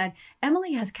finale, it said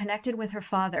Emily has connected with her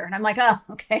father, and I'm like, oh,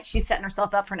 okay, she's setting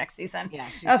herself up for next season. Yeah.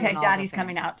 Okay, Daddy's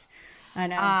coming out. I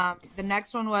know. The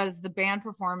next one was the band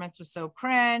performance was so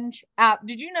cringe.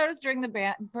 Did you notice during the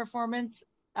band performance,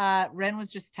 Ren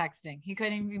was just texting. He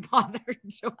couldn't even be bothered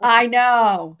to watch. I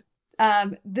know.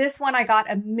 This one I got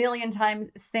 1,000,000 times.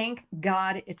 Thank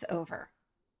God it's over.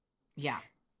 Yeah.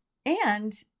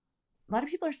 And a lot of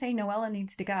people are saying Noella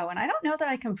needs to go. And I don't know that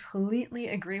I completely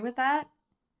agree with that.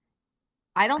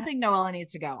 I don't think Noella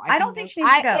needs to go. I don't think she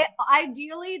needs to go.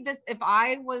 Ideally, if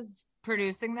I was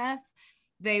producing this,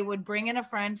 they would bring in a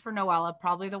friend for Noella,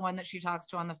 probably the one that she talks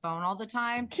to on the phone all the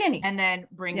time. Kenny. And then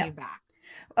bring you back.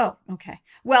 Oh, okay.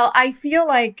 Well, I feel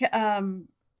like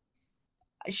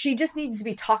she just needs to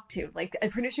be talked to. Like a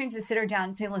producer needs to sit her down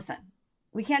and say, listen,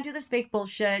 We can't do this fake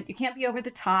bullshit. You can't be over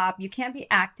the top. You can't be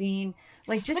acting.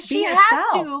 Like, just but be she yourself.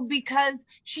 has to, because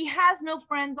she has no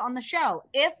friends on the show.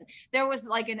 If there was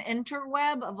like an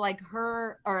interweb of like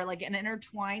her, or like an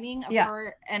intertwining of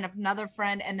her and another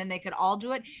friend, and then they could all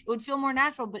do it, it would feel more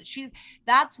natural. But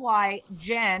that's why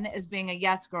Jen is being a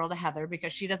yes girl to Heather,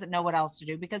 because she doesn't know what else to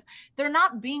do, because they're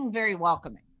not being very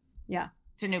welcoming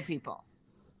to new people,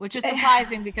 which is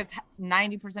surprising because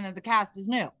 90% of the cast is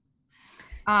new.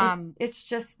 It's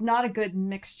just not a good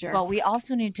mixture. But we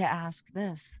also need to ask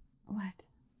this. What?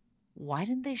 Why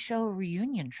didn't they show a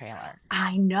reunion trailer?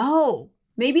 I know.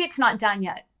 Maybe it's not done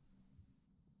yet.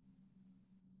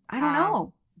 I don't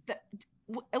know.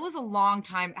 It was a long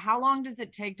time. How long does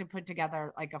it take to put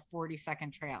together like a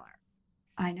 40-second trailer?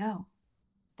 I know.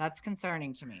 That's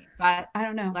concerning to me. But I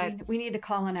don't know. We need to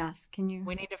call and ask. Can you?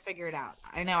 We need to figure it out.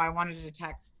 I know. I wanted to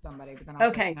text somebody, but then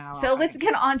okay. So let's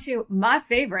get on to my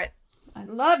favorite. I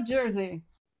love Jersey.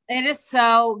 It is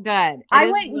so good.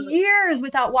 I went years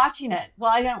without watching it.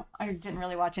 Well, I didn't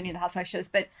really watch any of the Housewives shows,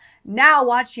 but now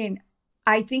watching,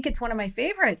 I think it's one of my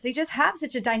favorites. They just have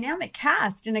such a dynamic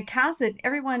cast, and a cast that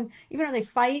everyone, even though they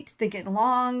fight, they get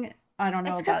along. I don't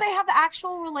know. It's because they have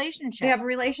actual relationships. They have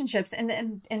relationships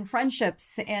and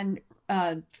friendships and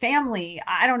family.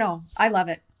 I don't know. I love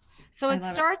it. So it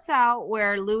starts out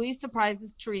where Louis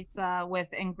surprises Teresa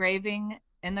with engraving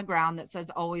in the ground that says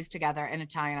 "always together" in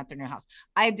Italian at their new house.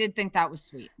 I did think that was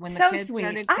sweet. When the kids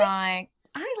started crying.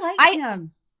 I like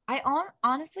him. I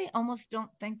honestly almost don't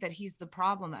think that he's the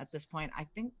problem at this point. I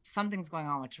think something's going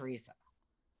on with Teresa.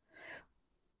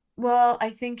 Well, I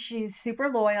think she's super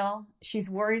loyal. She's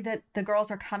worried that the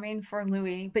girls are coming for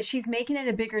Louis, but she's making it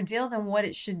a bigger deal than what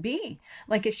it should be.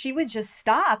 Like, if she would just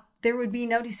stop, there would be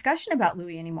no discussion about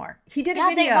Louis anymore. He did a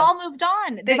video. They've all moved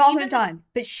on. They've all moved on,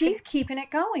 but she's keeping it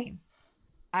going.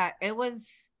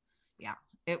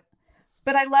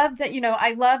 But I love that,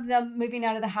 I love them moving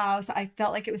out of the house. I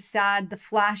felt like it was sad. The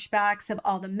flashbacks of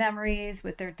all the memories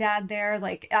with their dad there.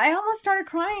 Like, I almost started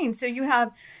crying. So you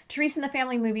have Teresa and the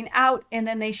family moving out, and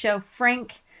then they show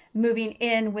Frank moving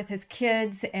in with his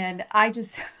kids. And I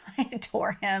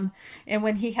adore him. And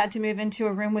when he had to move into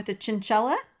a room with a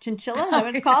chinchilla, is that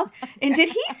what it's called? And did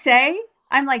he say,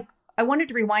 I'm like, I wanted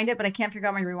to rewind it, but I can't figure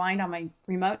out my rewind on my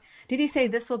remote. Did he say,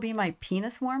 "This will be my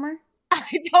penis warmer"?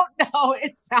 I don't know.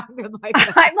 It sounded like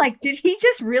that. I'm like, did he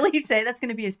just really say that's going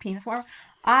to be his penis warmer?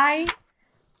 I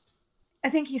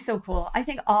think he's so cool. I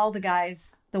think all the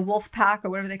guys, the Wolf Pack or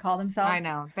whatever they call themselves. I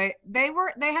know.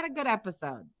 They had a good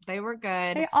episode. They were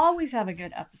good. They always have a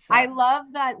good episode. I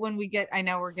love that when I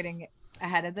know we're getting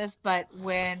ahead of this, but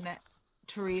when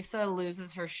Teresa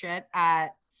loses her shit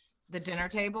at the dinner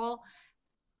table,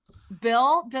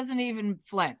 Bill doesn't even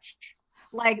flinch.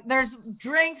 Like, there's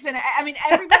drinks and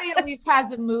everybody at least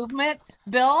has a movement.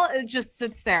 Bill just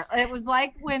sits there. It was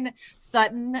like when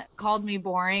Sutton called me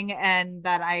boring and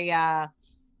that I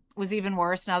was even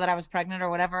worse now that I was pregnant or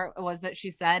whatever it was that she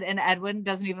said. And Edwin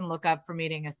doesn't even look up from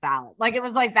eating a salad. Like, it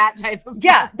was like that type of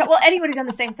Well, Eddie would have done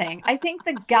the same thing. I think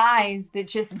the guys that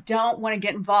just don't want to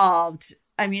get involved,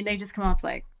 they just come off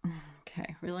like,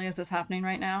 okay, really? Is this happening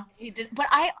right now? He did, but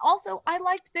I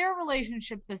liked their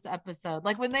relationship this episode.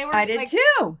 Like, when they were, I did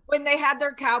too. When they had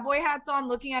their cowboy hats on,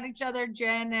 looking at each other,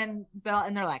 Jen and Bill,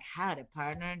 and they're like, "Howdy,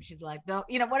 partner," and she's like, "No,"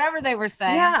 whatever they were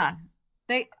saying. Yeah,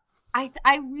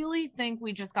 I really think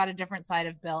we just got a different side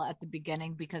of Bill at the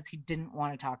beginning because he didn't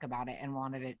want to talk about it and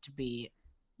wanted it to be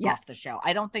off the show.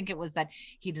 I don't think it was that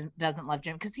he doesn't love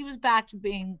Jim, because he was back to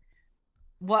being.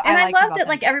 I love that,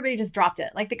 like, everybody just dropped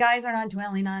it. Like, the guys are not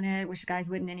dwelling on it, which the guys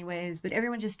wouldn't anyways, but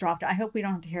everyone just dropped it. I hope we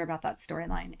don't have to hear about that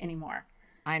storyline anymore.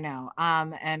 I know.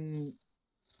 And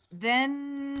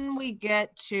then we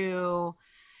get to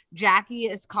Jackie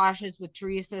is cautious with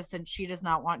Teresa since she does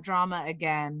not want drama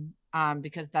again,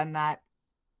 because then that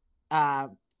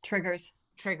triggers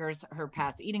her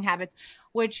past eating habits,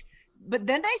 but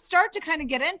then they start to kind of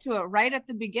get into it right at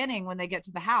the beginning when they get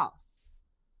to the house.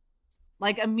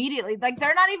 Like, immediately, like,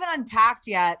 they're not even unpacked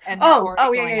yet. And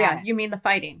yeah. You mean the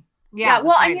fighting? Yeah.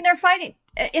 Well, they're fighting.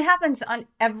 It happens on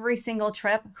every single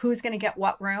trip. Who's going to get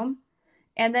what room?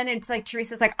 And then it's like,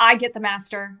 Teresa's like, I get the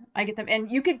master. I get them.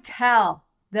 And you could tell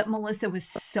that Melissa was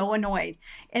so annoyed.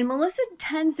 And Melissa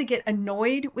tends to get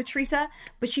annoyed with Teresa,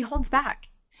 but she holds back.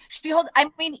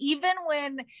 Even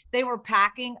when they were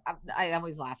packing, I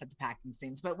always laugh at the packing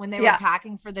scenes, but when they were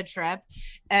packing for the trip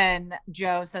and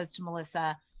Joe says to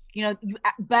Melissa, you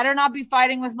better not be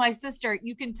fighting with my sister.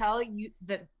 You can tell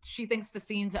that she thinks the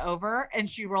scene's over, and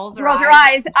she rolls her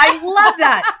eyes. I love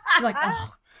that. She's like,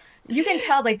 oh. You can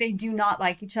tell, like, they do not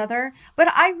like each other. But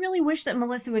I really wish that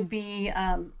Melissa would be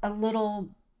a little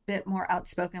bit more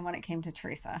outspoken when it came to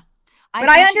Teresa. But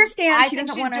I understand she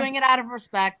doesn't want to. She's doing it out of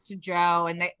respect to Joe,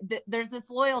 and there's this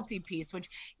loyalty piece, which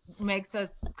makes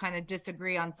us kind of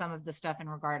disagree on some of the stuff in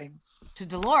regarding to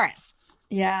Dolores.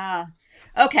 Yeah.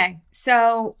 Okay.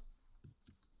 So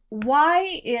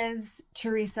why is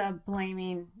Teresa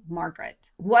blaming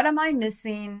Margaret? What am I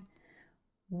missing?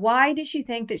 Why does she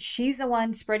think that she's the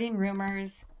one spreading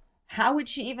rumors? How would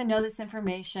she even know this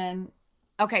information?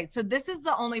 Okay, so this is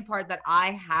the only part that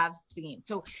I have seen.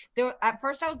 So there, at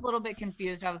first I was a little bit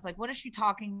confused. I was like, what is she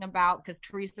talking about? Because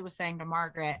Teresa was saying to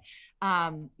Margaret,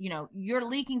 you're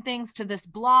leaking things to this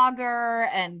blogger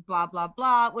and blah, blah,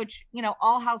 blah, which,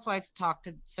 all housewives talk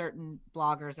to certain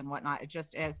bloggers and whatnot. It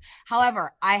just is.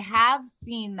 However, I have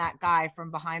seen that guy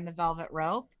from Behind the Velvet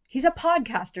Rope. He's a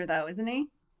podcaster though, isn't he?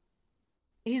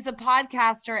 He's a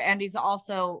podcaster, and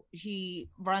he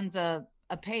runs a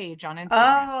page on Instagram.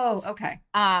 Oh, okay.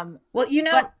 Well, he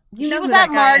was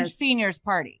at Marge Senior's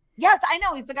party. Yes, I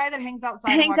know. He's the guy that hangs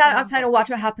outside. To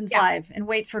watch what happens live and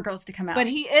waits for girls to come out. But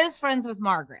he is friends with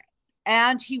Margaret,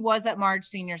 and he was at Marge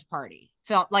Senior's party.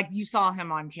 Felt like you saw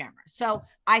him on camera. So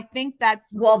I think that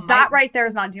right there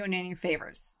is not doing any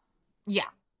favors. Yeah.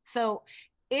 So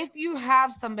if you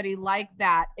have somebody like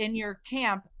that in your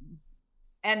camp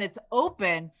and it's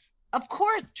open, of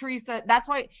course, Teresa, that's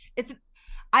why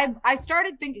I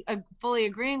started fully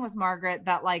agreeing with Margaret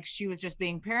that like she was just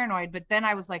being paranoid, but then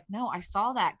I was like, no, I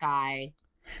saw that guy.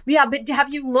 Yeah, but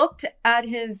have you looked at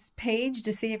his page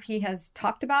to see if he has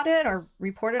talked about it or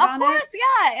reported on it? Of course,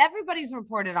 yeah, everybody's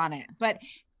reported on it, but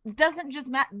it doesn't just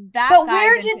matter. But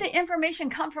where did the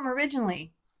information come from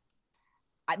originally?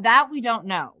 That we don't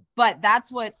know, but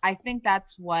that's what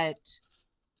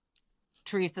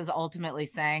Teresa's ultimately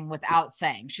saying without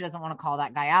saying. She doesn't want to call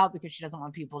that guy out because she doesn't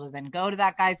want people to then go to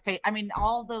that guy's page. I mean,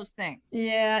 all those things.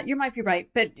 Yeah, you might be right.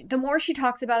 But the more she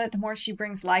talks about it, the more she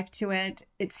brings life to it.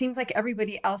 It seems like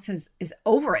everybody else is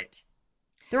over it.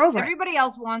 They're over Everybody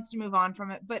else wants to move on from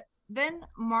it. But then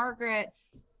Margaret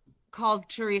calls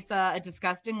Teresa a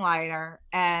disgusting liar.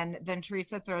 And then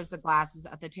Teresa throws the glasses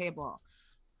at the table.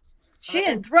 She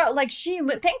didn't throw,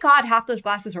 thank God half those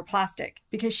glasses were plastic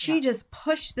because she just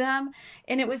pushed them.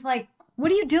 And it was like,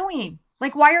 what are you doing?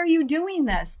 Like, why are you doing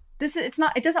this?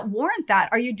 It doesn't warrant that.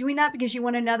 Are you doing that because you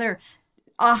want another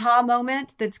aha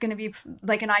moment that's going to be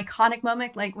like an iconic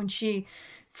moment? Like when she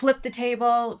flipped the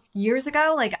table years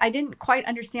ago, like I didn't quite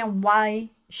understand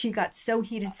why she got so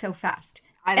heated so fast.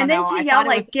 To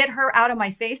yell get her out of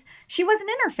my face. She wasn't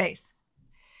in her face.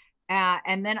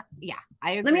 And then, yeah,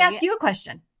 I agree. Let me ask you a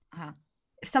question. Uh-huh.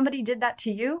 If somebody did that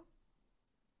to you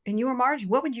and you were Marge,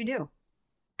 what would you do?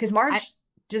 Because Marge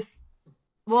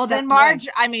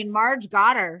Marge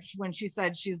got her when she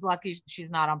said she's lucky she's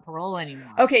not on parole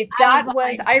anymore. Okay,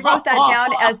 I wrote that down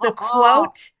as the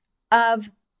quote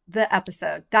of the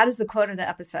episode. That is the quote of the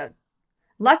episode.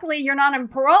 Luckily, you're not on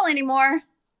parole anymore.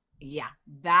 Yeah,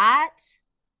 that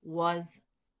was,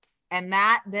 and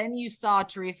that then you saw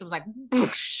Teresa was like,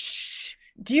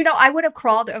 do you know, I would have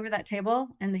crawled over that table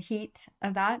in the heat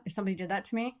of that. If somebody did that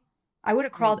to me, I would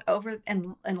have crawled over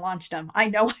and launched them. I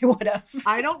know I would have.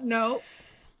 I don't know.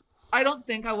 I don't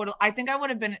think I would have. I think I would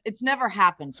have been. It's never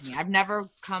happened to me. I've never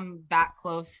come that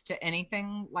close to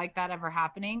anything like that ever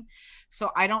happening. So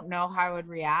I don't know how I would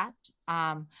react.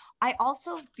 I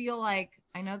also feel like,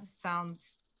 I know this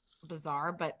sounds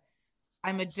bizarre, but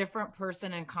I'm a different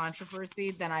person in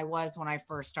controversy than I was when I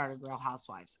first started Real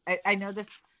Housewives. I know this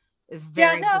is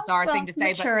bizarre thing to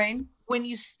say, maturing. But when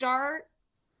you start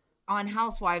on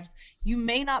Housewives, you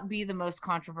may not be the most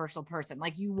controversial person.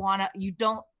 Like you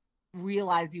don't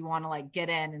realize you want to like get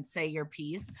in and say your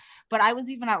piece. But I was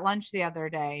even at lunch the other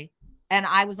day and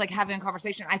I was like having a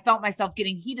conversation. I felt myself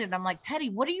getting heated. I'm like, Teddy,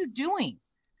 what are you doing?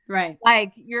 Right.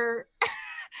 Like you're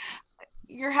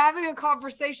having a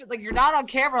conversation. Like you're not on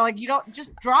camera. Like you don't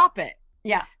just drop it.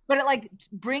 Yeah. But it like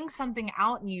brings something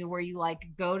out in you where you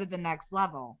like go to the next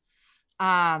level.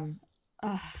 I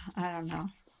don't know.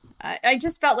 I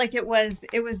just felt like it was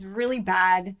really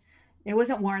bad. It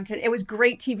wasn't warranted. It was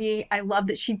great TV. I love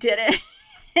that she did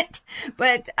it,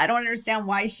 but I don't understand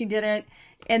why she did it.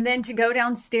 And then to go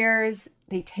downstairs,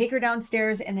 they take her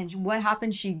downstairs, and then what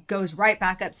happens? She goes right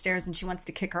back upstairs and she wants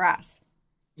to kick her ass.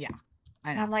 Yeah. I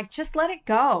know. And I'm like, just let it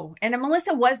go. And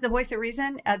Melissa was the voice of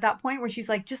reason at that point where she's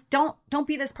like, just don't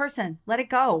be this person. Let it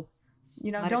go.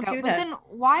 Don't do this. Then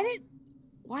why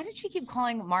did she keep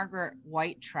calling Margaret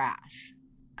white trash?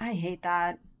 I hate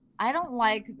that. I didn't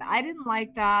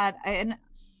like that. And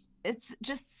it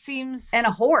just seems. And a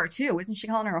whore too. Wasn't she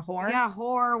calling her a whore? Yeah,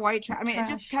 whore, white trash. I mean, it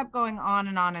just kept going on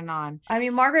and on and on. I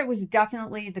mean, Margaret was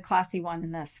definitely the classy one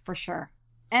in this for sure.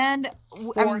 And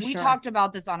we talked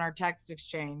about this on our text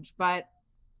exchange, but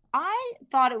I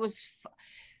thought it was,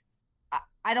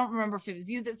 I don't remember if it was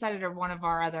you that said it or one of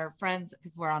our other friends,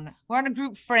 because we're on a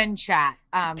group friend chat.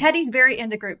 Teddy's very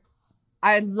into group.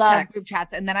 I love group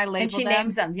chats. And then I label them. And she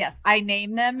names them. Yes. I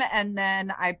name them and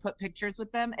then I put pictures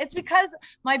with them. It's because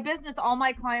my business, all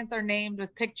my clients are named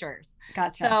with pictures.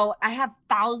 Gotcha. So I have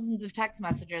thousands of text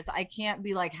messages. I can't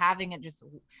be like having it just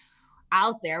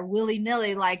out there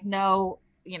willy-nilly, like no,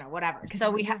 whatever.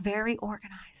 So we have very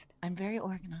organized. I'm very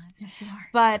organized. Yes, you are.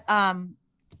 But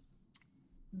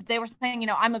they were saying,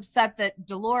 I'm upset that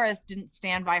Dolores didn't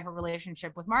stand by her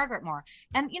relationship with Margaret more.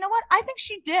 And you know what? I think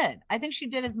she did. I think she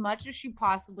did as much as she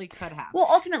possibly could have. Well,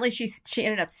 ultimately, she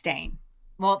ended up staying.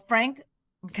 Well, Frank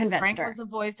convinced her. Was the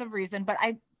voice of reason, but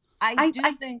I do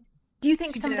think. Do you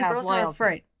think some of the girls are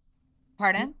afraid?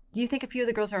 Pardon? Do you think a few of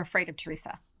the girls are afraid of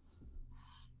Teresa?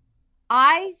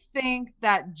 I think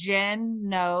that Jen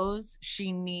knows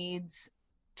she needs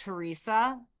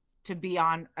Teresa to be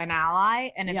on an ally,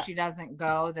 and if she doesn't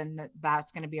go, then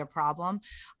that's going to be a problem.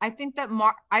 I think that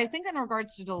I think in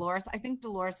regards to Dolores, I think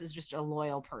Dolores is just a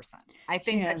loyal person. I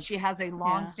think that she has a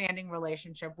long-standing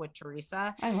relationship with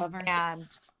Teresa. I love her, and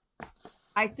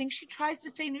I think she tries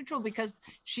to stay neutral because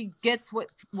she gets what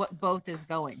both is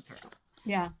going through.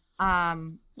 Yeah,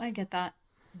 I get that.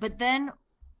 But then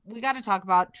we got to talk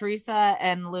about Teresa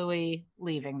and Louis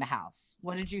leaving the house.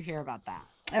 What did you hear about that?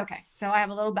 Okay, so I have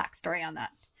a little backstory on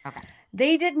that. Okay.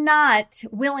 They did not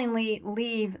willingly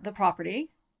leave the property.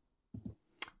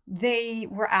 They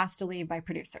were asked to leave by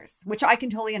producers, which I can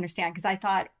totally understand because I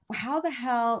thought, how the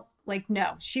hell? Like,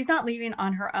 no, she's not leaving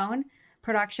on her own.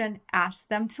 Production asked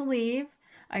them to leave.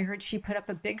 I heard she put up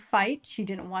a big fight. She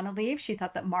didn't want to leave. She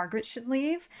thought that Margaret should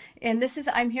leave. And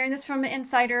I'm hearing this from an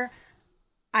insider.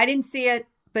 I didn't see it,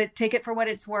 but take it for what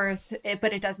it's worth.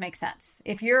 But it does make sense.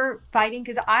 If you're fighting,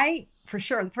 because for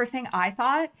sure, the first thing I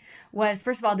thought was,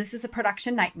 first of all, this is a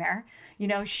production nightmare.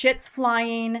 Shit's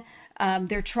flying.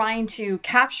 They're trying to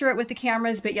capture it with the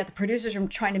cameras, but yet the producers are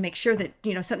trying to make sure that,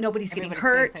 so nobody's getting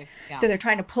hurt. Yeah. So they're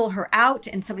trying to pull her out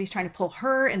and somebody's trying to pull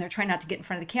her and they're trying not to get in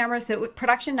front of the camera. So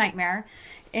production nightmare.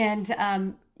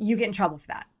 And you get in trouble for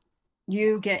that.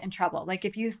 You get in trouble. Like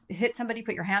if you hit somebody,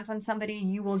 put your hands on somebody,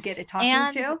 you will get a talking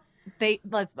to.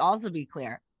 Let's also be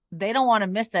clear. They don't want to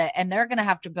miss it, and they're going to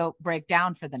have to go break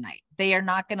down for the night. They are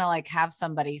not going to have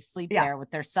somebody sleep there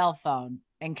with their cell phone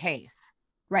in case.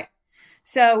 Right.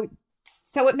 So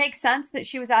it makes sense that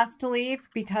she was asked to leave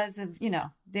because of, they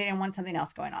didn't want something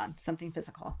else going on, something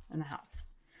physical in the house.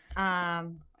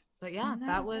 But yeah,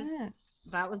 that was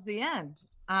the end.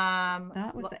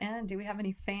 That was the end. Do we have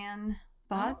any fan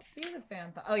thoughts? I don't see the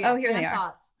fan thoughts. Oh yeah. Oh, here they are.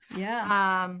 Thoughts.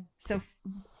 Yeah. So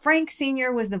Frank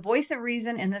Sr. was the voice of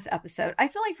reason in this episode. I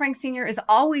feel like Frank Sr. is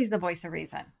always the voice of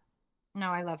reason. No,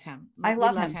 I love him. I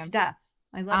love him to death.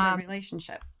 I love their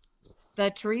relationship. The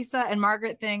Teresa and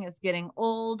Margaret thing is getting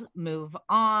old. Move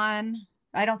on.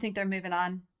 I don't think they're moving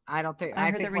on. I don't think.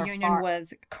 I heard the reunion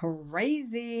was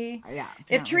crazy. Yeah.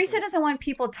 If Teresa doesn't want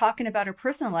people talking about her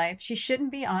personal life, she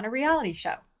shouldn't be on a reality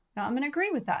show. Now, I'm going to agree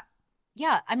with that.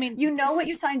 Yeah, I mean, what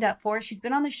you signed up for. She's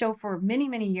been on the show for many,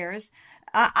 many years.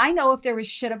 I know if there was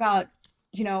shit about,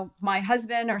 my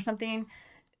husband or something,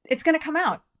 it's going to come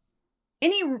out.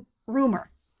 Any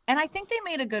rumor. And I think they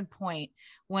made a good point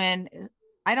when,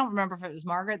 I don't remember if it was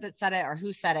Margaret that said it or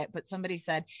who said it, but somebody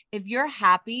said, if you're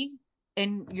happy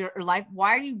in your life,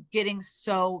 why are you getting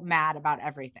so mad about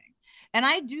everything? And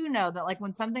I do know that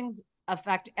when something's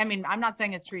I'm not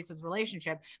saying it's Teresa's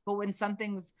relationship, but when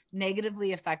something's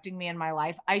negatively affecting me in my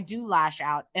life, I do lash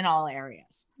out in all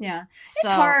areas. Yeah.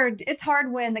 It's hard. It's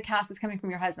hard when the cast is coming from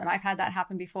your husband. I've had that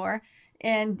happen before.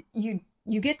 And you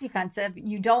get defensive.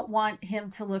 You don't want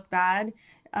him to look bad.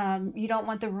 You don't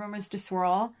want the rumors to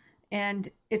swirl. And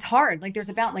it's hard. There's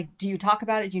a balance. Do you talk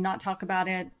about it? Do you not talk about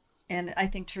it? And I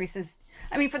think Teresa's,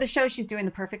 for the show, she's doing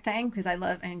the perfect thing because I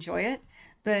enjoy it.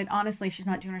 But honestly, she's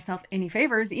not doing herself any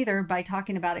favors either by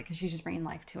talking about it because she's just bringing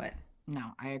life to it.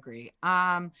 No, I agree.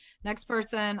 Next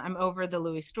person, I'm over the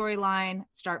Louis storyline.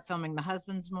 Start filming the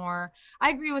husbands more. I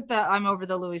agree with I'm over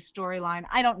the Louis storyline.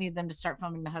 I don't need them to start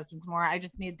filming the husbands more. I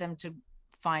just need them to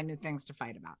find new things to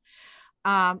fight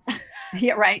about.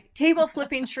 Yeah, right. Table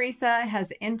flipping Teresa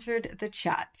has entered the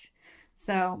chat.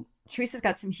 So Teresa's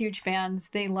got some huge fans.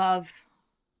 They love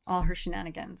all her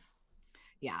shenanigans.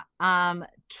 Yeah.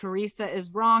 Teresa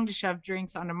is wrong to shove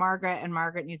drinks onto Margaret, and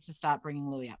Margaret needs to stop bringing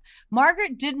Louis up.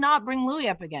 Margaret did not bring Louis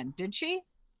up again, did she?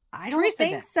 I don't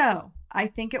think so. I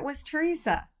think it was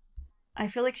Teresa. I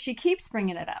feel like she keeps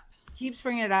bringing it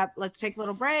up. Let's take a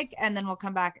little break, and then we'll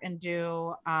come back and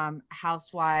do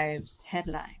Housewives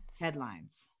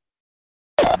headlines.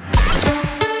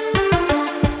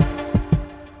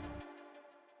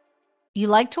 You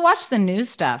like to watch the new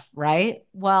stuff, right?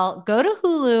 Well, go to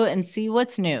Hulu and see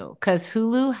what's new, because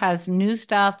Hulu has new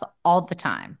stuff all the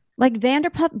time. Like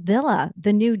Vanderpump Villa,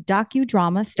 the new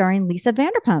docudrama starring Lisa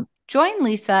Vanderpump. Join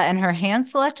Lisa and her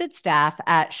hand-selected staff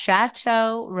at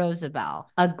Chateau Rosabelle,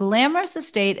 a glamorous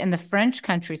estate in the French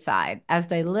countryside, as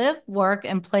they live, work,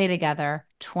 and play together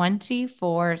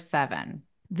 24/7.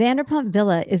 Vanderpump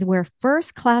Villa is where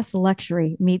first-class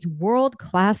luxury meets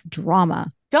world-class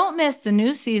drama. Don't miss the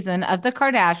new season of The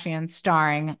Kardashians,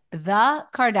 starring The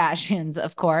Kardashians,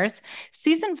 of course.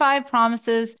 Season 5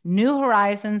 promises new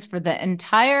horizons for the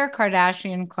entire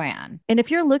Kardashian clan. And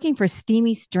if you're looking for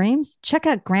steamy streams, check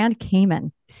out Grand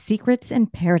Cayman, Secrets in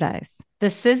Paradise. The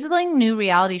sizzling new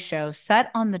reality show set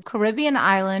on the Caribbean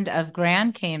island of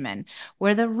Grand Cayman,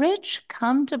 where the rich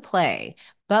come to play.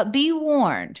 But be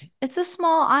warned, it's a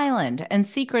small island and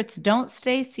secrets don't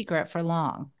stay secret for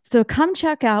long. So come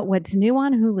check out what's new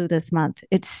on Hulu this month.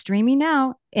 It's streaming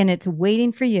now and it's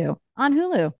waiting for you on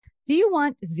Hulu. Do you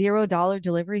want $0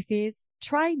 delivery fees?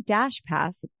 Try Dash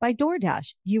Pass by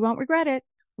DoorDash. You won't regret it.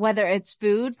 Whether it's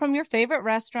food from your favorite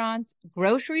restaurants,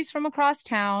 groceries from across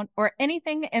town, or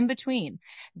anything in between,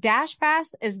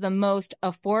 DashPass is the most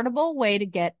affordable way to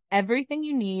get everything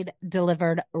you need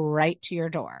delivered right to your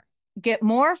door. Get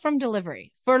more from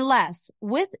delivery for less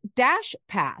with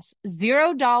DashPass.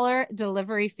 $0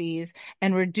 delivery fees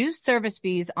and reduced service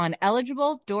fees on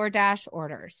eligible DoorDash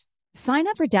orders. Sign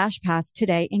up for Dash Pass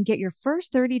today and get your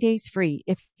first 30 days free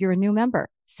if you're a new member.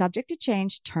 Subject to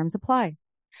change, terms apply.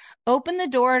 Open the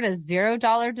door to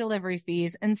 $0 delivery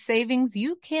fees and savings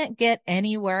you can't get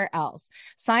anywhere else.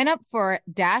 Sign up for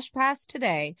Dash Pass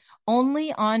today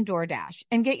only on DoorDash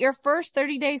and get your first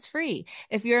 30 days free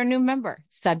if you're a new member.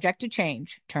 Subject to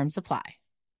change. Terms apply.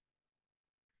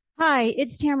 Hi,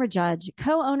 it's Tamara Judge,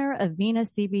 co-owner of Vina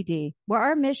CBD, where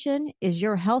our mission is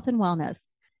your health and wellness.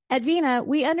 At Vina,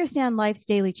 we understand life's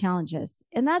daily challenges,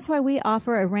 and that's why we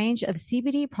offer a range of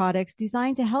CBD products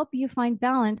designed to help you find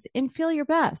balance and feel your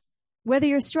best. Whether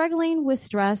you're struggling with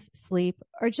stress, sleep,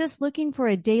 or just looking for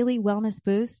a daily wellness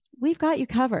boost, we've got you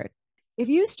covered. If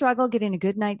you struggle getting a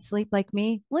good night's sleep like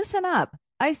me, listen up.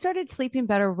 I started sleeping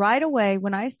better right away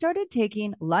when I started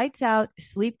taking Lights Out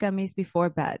sleep gummies before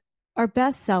bed. Our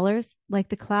best sellers, like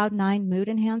the Cloud9 Mood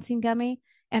Enhancing Gummy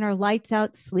and our Lights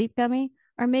Out Sleep Gummy,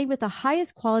 are made with the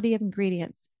highest quality of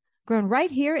ingredients, grown right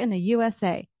here in the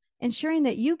USA, ensuring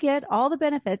that you get all the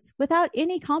benefits without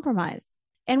any compromise.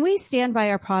 And we stand by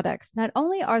our products. Not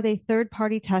only are they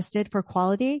third-party tested for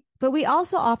quality, but we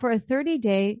also offer a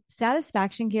 30-day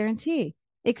satisfaction guarantee.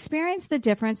 Experience the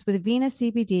difference with Vina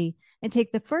CBD and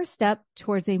take the first step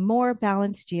towards a more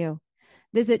balanced you.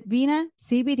 Visit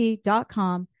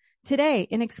vinacbd.com today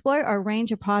and explore our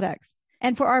range of products.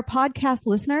 And for our podcast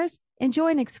listeners, enjoy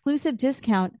an exclusive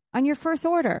discount on your first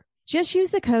order. Just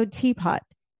use the code TEAPOD,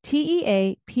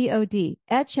 TEAPOD,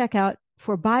 at checkout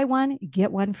for buy one,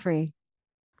 get one free.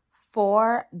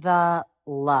 For the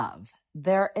love,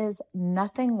 there is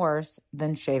nothing worse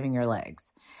than shaving your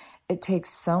legs. It takes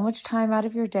so much time out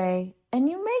of your day, and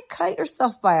you may cut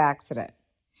yourself by accident.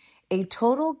 A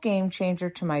total game changer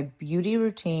to my beauty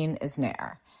routine is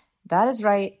Nair. That is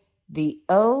right, the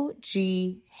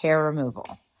OG hair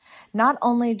removal. Not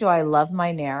only do I love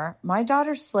my Nair, my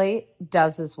daughter Slate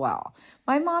does as well.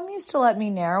 My mom used to let me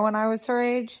Nair when I was her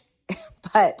age,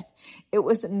 but it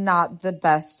was not the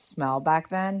best smell back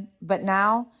then. But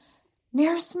now,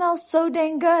 Nair smells so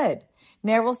dang good.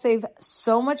 Nair will save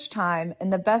so much time,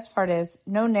 and the best part is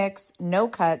no nicks, no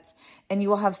cuts, and you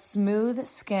will have smooth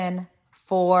skin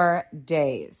for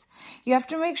days. You have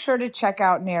to make sure to check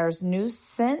out Nair's new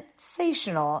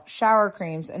sensational shower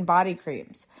creams and body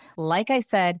creams. Like I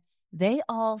said, they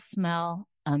all smell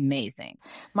amazing.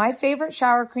 My favorite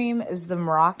shower cream is the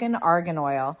Moroccan Argan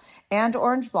Oil and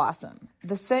Orange Blossom.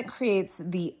 The scent creates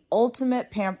the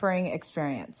ultimate pampering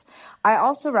experience. I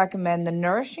also recommend the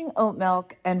Nourishing Oat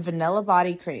Milk and Vanilla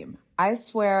Body Cream. I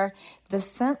swear the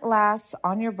scent lasts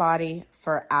on your body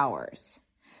for hours.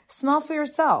 Smell for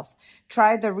yourself.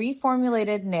 Try the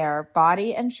reformulated Nair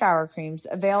body and shower creams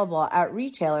available at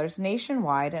retailers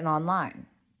nationwide and online.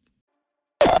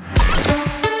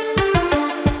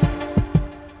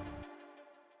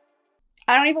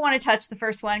 I don't even want to touch the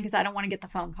first one because I don't want to get the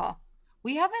phone call.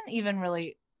 We haven't even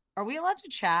really, are we allowed to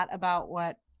chat about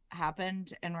what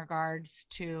happened in regards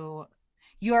to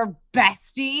your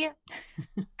bestie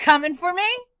coming for me?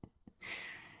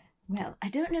 Well, I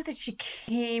don't know that she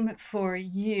came for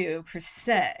you per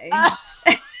se.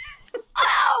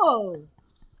 Oh,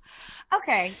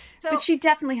 okay. But she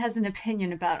definitely has an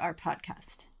opinion about our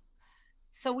podcast.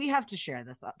 so we have to share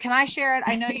this up. Can I share it?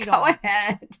 I know you don't. Go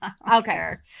ahead.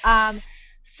 Okay.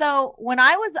 So when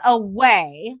I was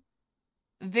away,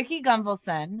 Vicki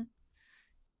Gunvalson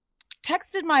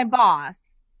texted my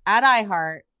boss at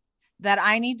iHeart that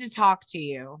I need to talk to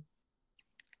you,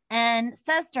 and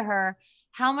says to her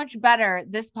how much better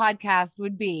this podcast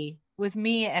would be with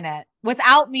me in it,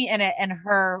 without me in it, and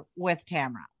her with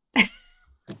Tamra.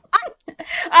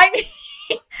 I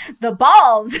mean, the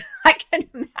balls. I can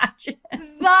imagine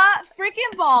the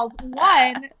freaking balls.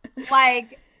 One,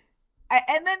 like,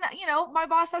 and then, you know, my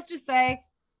boss has to say,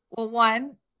 well,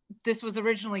 one, this was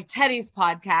originally Teddy's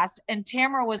podcast and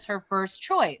Tamra was her first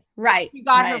choice. Right. She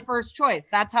got her first choice.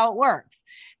 That's how it works.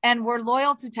 And we're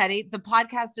loyal to Teddy. The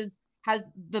podcast has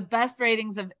the best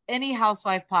ratings of any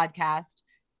housewife podcast,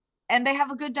 and they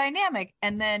have a good dynamic.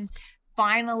 And then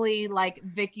finally, like,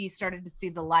 Vicki started to see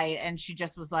the light, and she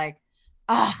just was like,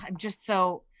 oh, I'm just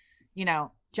so, you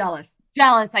know, jealous.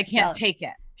 I can't take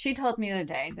it. She told me the other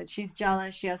day that she's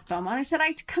jealous. She has FOMO. And I said,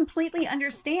 I completely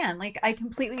understand. Like, I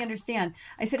completely understand.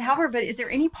 I said, however, but is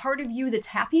there any part of you that's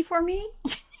happy for me?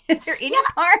 Is there any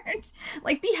part?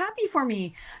 Like, be happy for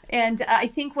me. And I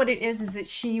think what it is that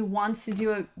she wants to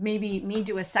do maybe me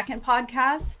do a second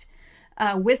podcast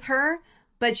with her,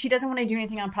 but she doesn't want to do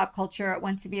anything on pop culture. It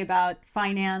wants to be about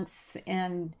finance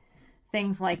and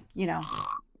things like, you know,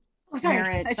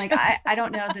 marriage. Like, I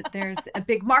don't know that there's a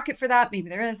big market for that. Maybe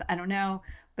there is. I don't know.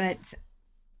 But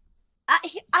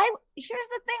here's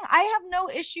the thing. I have no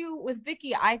issue with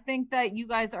Vicki. I think that you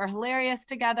guys are hilarious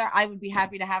together. I would be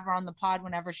happy to have her on the pod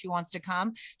whenever she wants to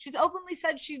come. She's openly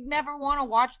said she'd never want to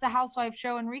watch the Housewives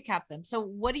show and recap them. So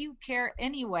what do you care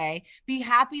anyway? Be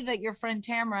happy that your friend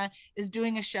Tamra is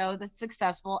doing a show that's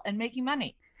successful and making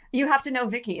money. You have to know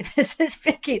Vicki. This is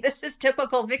Vicki. This is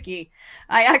typical Vicki.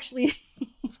 I actually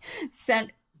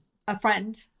sent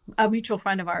a mutual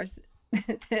friend of ours,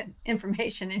 the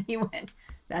information, and he went,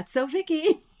 that's so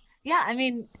Vicki. Yeah, I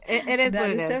mean, it is what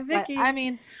it is. So Vicki. But, I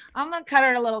mean, I'm gonna cut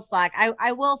her a little slack.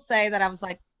 I will say that I was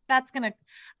like,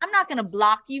 I'm not gonna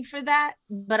block you for that,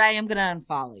 but I am gonna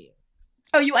unfollow you.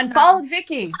 Oh, you unfollowed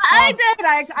Vicki? I did.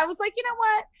 I was like, you know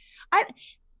what? I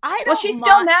don't. Well, she's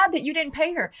still mad that you didn't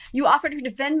pay her. You offered her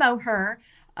to Venmo her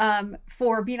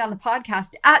for being on the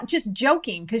podcast, just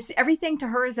joking, because everything to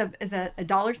her is a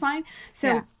dollar sign.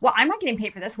 So, well, I'm not getting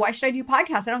paid for this. Why should I do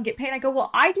podcasts? I don't get paid. I go,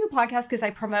 well, I do podcasts because I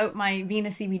promote my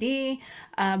Venus CBD,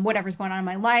 whatever's going on in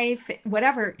my life,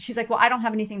 whatever. She's like, well, I don't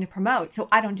have anything to promote, so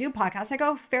I don't do podcasts. I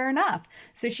go, fair enough.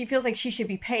 So she feels like she should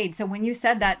be paid. So when you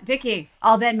said that, Vicki,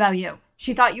 I'll Venmo you.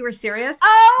 She thought you were serious.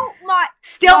 Oh my!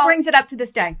 Still brings it up to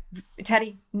this day.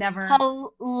 Teddy, never.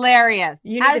 Hilarious.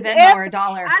 You need to Venmo her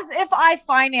 $1. As if I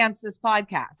finance this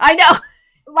podcast. I know.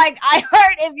 Like, I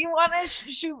heard if you want to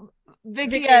shoot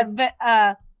Vicki a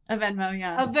Venmo,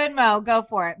 yeah. A Venmo, go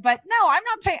for it. But no, I'm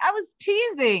not paying. I was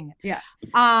teasing. Yeah.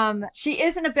 She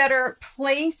is in a better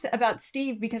place about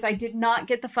Steve because I did not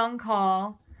get the phone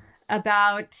call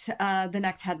about the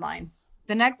next headline.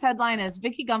 The next headline is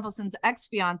Vicki Gunvalson's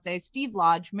ex-fiance, Steve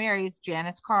Lodge, marries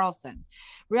Janice Carlson.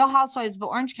 Real Housewives of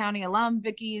Orange County alum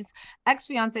Vicki's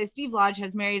ex-fiance, Steve Lodge,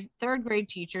 has married third grade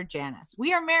teacher Janice.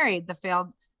 We are married, the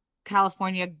failed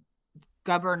California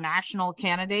gubernatorial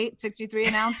candidate, 63,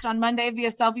 announced on Monday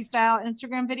via selfie-style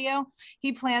Instagram video.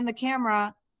 He panned the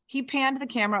camera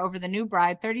over the new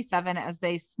bride, 37, as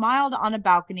they smiled on a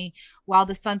balcony while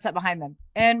the sun set behind them.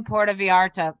 In Puerto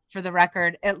Vallarta, for the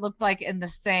record, it looked like in the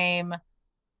same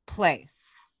place.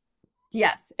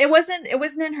 Yes, it wasn't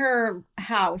in her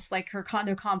house, like her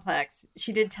condo complex.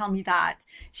 She did tell me that.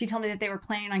 She told me that they were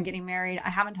planning on getting married.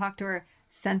 I haven't talked to her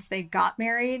since they got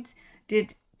married.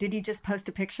 Did he just post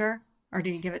a picture, or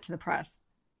did he give it to the press?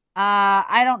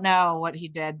 I don't know what he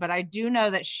did, but I do know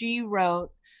that she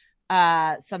wrote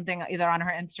something either on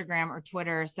her Instagram or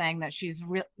Twitter saying that she's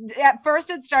real. At first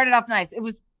it started off nice. It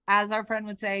was, as our friend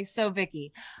would say, so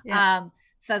Vicki. Yeah.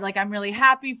 Said, like, I'm really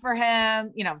happy for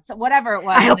him, you know, so whatever it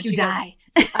was. I hope you die.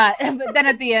 But then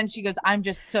at the end she goes, I'm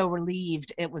just so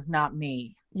relieved it was not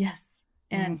me. Yes.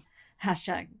 And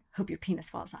hashtag hope your penis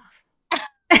falls off.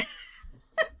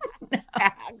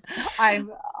 I'm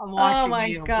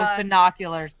watching you with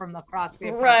binoculars from across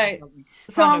the right.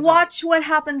 So on Watch What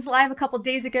Happens Live a couple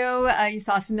days ago, you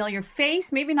saw a familiar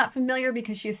face. Maybe not familiar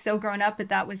because she is so grown up, but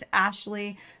that was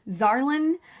Ashley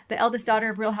Zarlin, the eldest daughter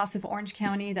of Real House of Orange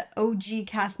County, the OG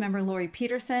cast member Lori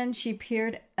Peterson. She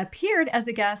appeared as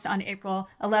a guest on April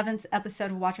 11th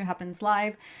episode of Watch What Happens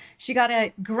Live. She got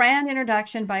a grand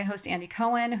introduction by host Andy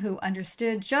Cohen, who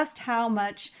understood just how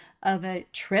much of a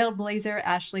trailblazer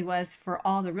Ashley was for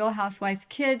all the Real Housewives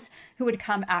kids who would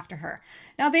come after her.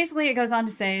 Now, basically, it goes on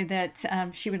to say that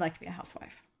she would like to be a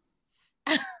housewife.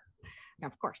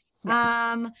 Of course.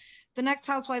 Yeah. The next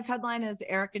housewife headline is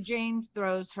Erica Jane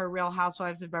throws her Real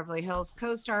Housewives of Beverly Hills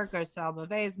co-star Garcelle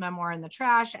Beauvais' memoir in the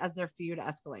trash as their feud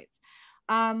escalates.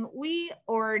 We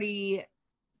already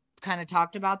kind of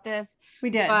talked about this. We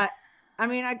did. But I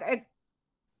mean,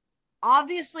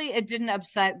 obviously it didn't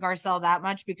upset Garcelle that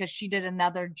much because she did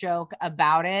another joke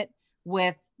about it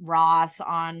with Ross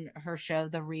on her show,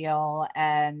 The Real,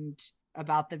 and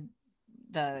about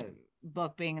the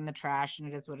book being in the trash,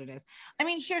 and it is what it is. I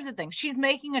mean, here's the thing. She's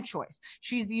making a choice.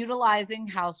 She's utilizing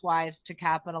Housewives to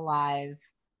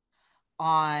capitalize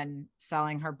on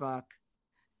selling her book.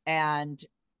 And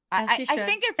I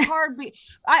think it's hard.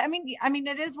 I mean,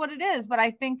 it is what it is, but I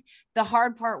think the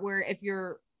hard part where if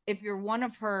you're one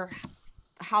of her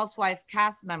housewife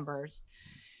cast members,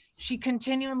 she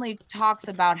continually talks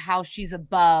about how she's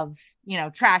above,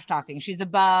 trash talking. She's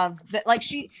above that. Like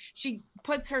she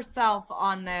puts herself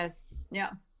on this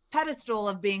pedestal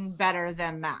of being better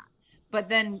than that. But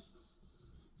then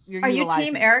are you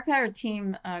team Erica or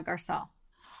team Garcelle?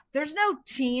 There's no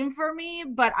team for me,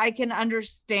 but I can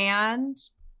understand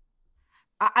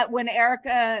when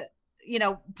Erica,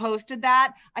 posted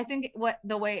that. I think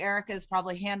the way Erica is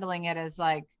probably handling it is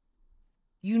like,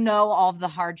 all of the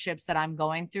hardships that I'm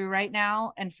going through right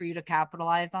now, and for you to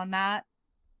capitalize on that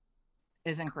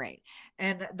isn't great.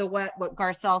 And what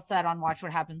Garcelle said on Watch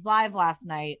What Happens Live last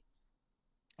night,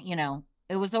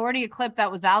 it was already a clip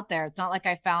that was out there. It's not like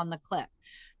I found the clip,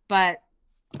 but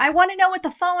I want to know what the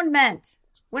phone meant.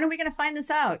 When are we going to find this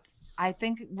out? I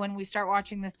think when we start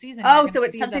watching this season. Oh, so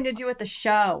it's something to do with the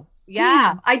show.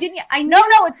 Yeah. Damn, I know.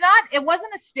 No, it's not. It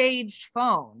wasn't a staged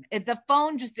phone. The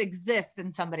phone just exists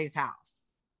in somebody's house.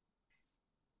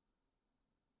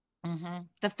 Mm-hmm.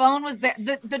 The phone was there.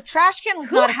 The trash can was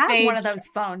Who not a has staged one of those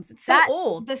phones. It's so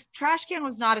old. This trash can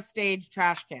was not a staged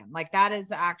trash can. Like that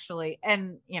is actually,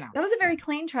 and that was a very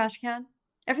clean trash can.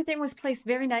 Everything was placed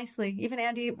very nicely. Even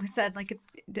Andy said like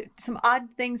some odd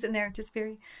things in there, just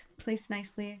very placed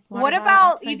nicely. What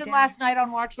about even down. Last night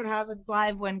on Watch What Happens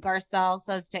Live when Garcelle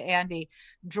says to Andy,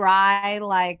 "Dry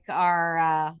like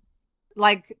our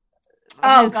like."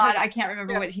 Oh God, I can't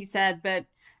remember what he said, but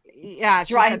yeah,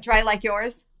 dry like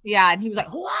yours. Yeah, and he was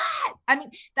like, "What?" I mean,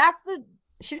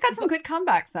 she's got some good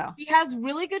comebacks, though. She has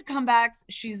really good comebacks.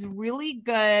 She's really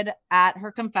good at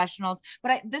her confessionals.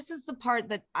 But this is the part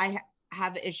that I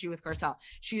have an issue with Garcelle.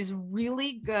 She's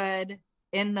really good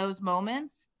in those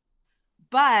moments,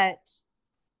 but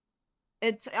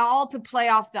it's all to play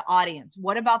off the audience.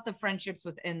 What about the friendships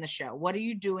within the show? What are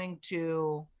you doing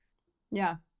to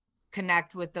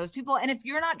connect with those people? And if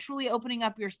you're not truly opening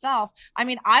up yourself, I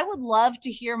mean, I would love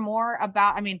to hear more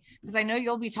about, because I know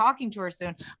you'll be talking to her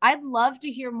soon. I'd love to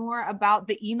hear more about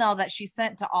the email that she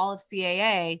sent to all of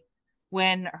CAA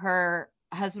when her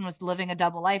husband was living a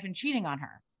double life and cheating on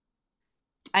her.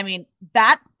 I mean,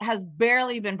 that has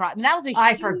barely been brought. And that was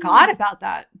I forgot about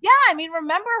that. Yeah. I mean,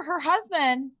 remember her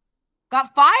husband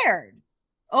got fired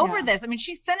over this. I mean,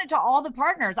 she sent it to all the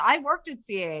partners. I worked at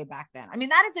CAA back then. I mean,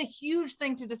 that is a huge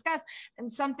thing to discuss,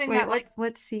 and something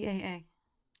what's CAA?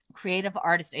 Creative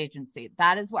Artist Agency.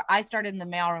 That is where I started in the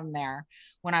mailroom there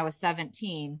when I was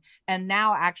 17. And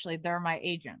now actually they're my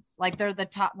agents. Like they're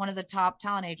one of the top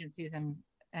talent agencies.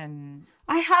 And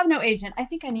I have no agent. I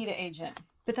think I need an agent,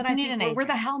 but then I think, where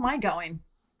the hell am I going?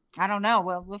 I don't know.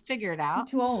 We'll figure it out. I'm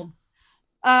too old.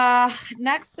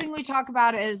 Next thing we talk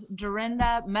about is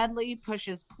Dorinda Medley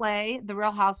pushes play. The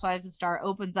Real Housewives of Star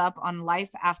opens up on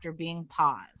life after being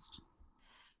paused.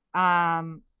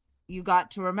 You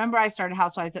got to remember I started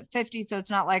Housewives at 50, so it's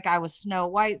not like I was Snow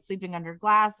White sleeping under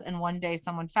glass and one day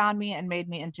someone found me and made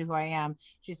me into who I am.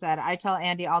 She said, I tell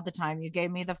Andy all the time, you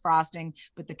gave me the frosting,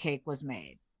 but the cake was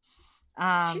made.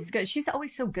 She's good. She's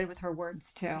always so good with her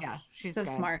words too. Yeah, she's so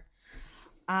good. Smart.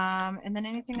 And then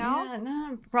anything else?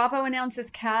 No. Bravo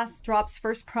announces cast drops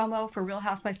first promo for Real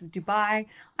Housewives of Dubai.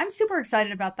 I'm super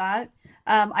excited about that.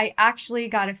 I actually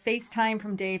got a FaceTime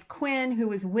from Dave Quinn, who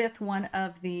was with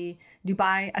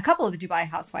a couple of the Dubai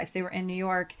housewives. They were in New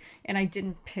York, and I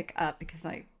didn't pick up because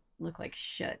I look like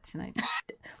shit.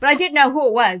 But I didn't know who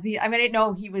it was. I didn't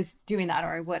know he was doing that, or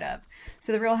I would have.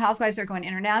 So the Real Housewives are going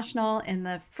international, and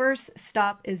the first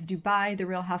stop is Dubai. The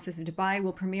Real Housewives of Dubai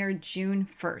will premiere June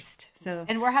 1st.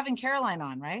 And we're having Caroline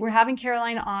on, right? We're having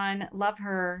Caroline on. Love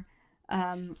her.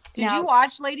 Did you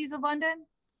watch Ladies of London?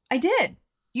 I did.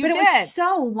 It was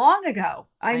so long ago.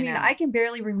 I can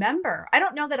barely remember. I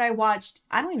don't know that I watched.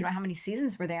 I don't even know how many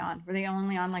seasons were they on. Were they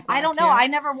only on like one I don't know. I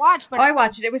never watched. But I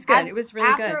watched it. It was good. It was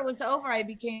really good. After it was over, I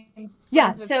became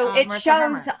so it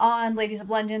shows on Ladies of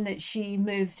London that she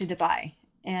moves to Dubai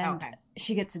and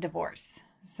she gets a divorce.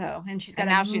 So, and she's got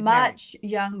now a she's much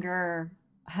younger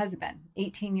husband,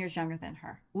 18 years younger than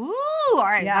her. Ooh, all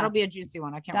right. Yeah. That'll be a juicy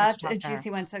one. I can't wait to That's talk a to her. juicy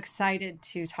one. So excited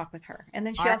to talk with her. And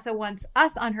then she All right. also wants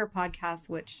us on her podcast,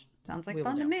 which sounds like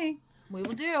fun to me. We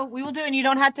will do. We will do. And you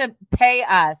don't have to pay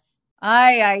us.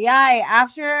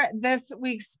 After this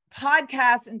week's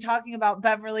podcast and talking about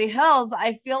Beverly Hills,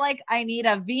 I feel like I need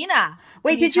a Vina.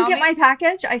 Wait, did you get my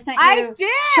package? I sent you I did.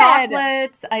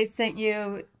 chocolates. I sent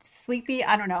you Sleepy.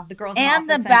 I don't know. The girls and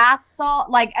the bath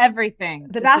salt, like everything.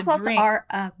 The bath salts are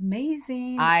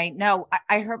amazing. I know.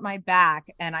 I hurt my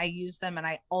back and I used them and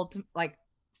I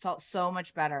felt so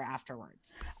much better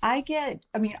afterwards.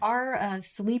 Our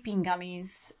sleeping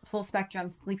gummies, full spectrum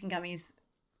sleeping gummies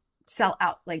sell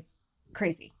out like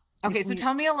crazy. Okay, so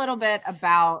tell me a little bit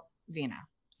about Vina.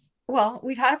 Well,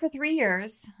 we've had it for 3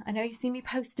 years. I know you see me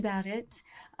post about it.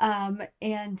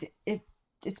 And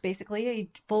it's basically a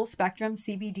full spectrum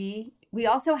CBD. We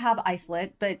also have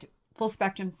isolate, but full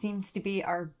spectrum seems to be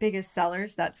our biggest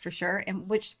sellers, that's for sure. And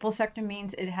which full spectrum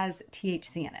means it has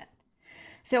THC in it.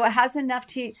 So it has enough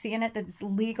THC in it that it's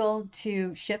legal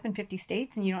to ship in 50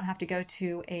 states and you don't have to go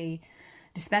to a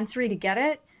dispensary to get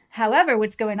it. However,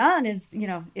 what's going on is,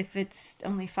 if it's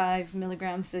only 5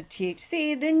 milligrams of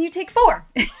THC, then you take 4.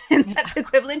 And that's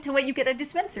equivalent to what you get at a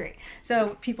dispensary.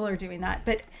 So people are doing that.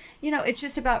 But, it's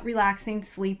just about relaxing,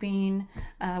 sleeping.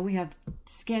 We have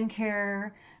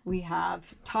skincare. We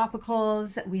have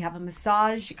topicals. We have a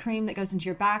massage cream that goes into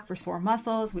your back for sore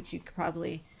muscles, which you could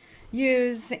probably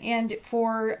use. And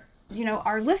for,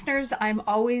 our listeners, I'm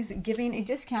always giving a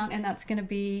discount, and that's going to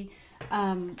be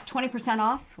 20%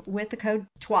 off with the code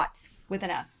TWATS with an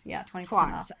S. Yeah,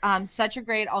 20% off. Such a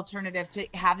great alternative to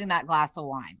having that glass of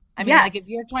wine. I mean, yes. If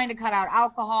you're trying to cut out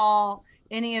alcohol,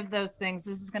 any of those things,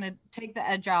 this is going to take the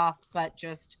edge off. But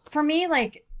just for me,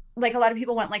 like a lot of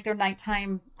people want their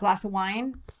nighttime glass of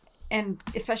wine, and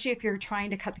especially if you're trying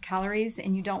to cut the calories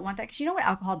and you don't want that, because you know what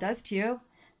alcohol does to you.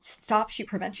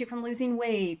 Prevents you from losing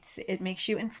weight. It makes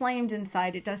you inflamed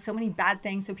inside. It does so many bad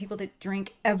things. So people that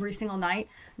drink every single night,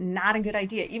 not a good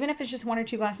idea. Even if it's just 1 or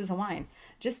 2 glasses of wine,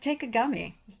 just take a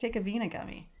gummy. Just take a Vina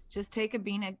gummy. Just take a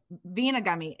Vina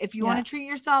gummy. If you want to treat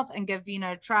yourself and give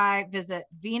Vina a try, visit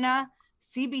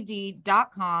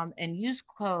vinacbd.com and use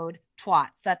code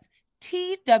TWATS. That's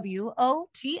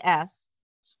TWOTS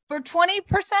for 20%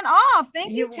 off.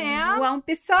 Thank you, Tam. You won't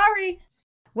be sorry.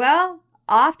 Well,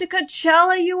 off to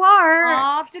Coachella you are.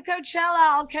 Off to Coachella.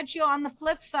 I'll catch you on the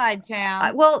flip side,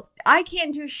 Tam. I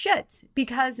can't do shit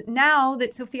because now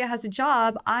that Sophia has a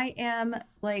job, I am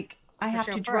like, I have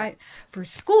to drive for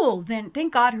school. Then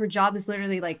thank God her job is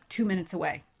literally like 2 minutes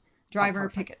away. Drive her,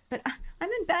 pick it. But I'm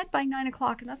in bed by 9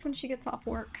 o'clock and that's when she gets off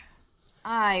work.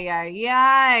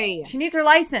 She needs her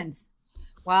license.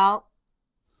 Well,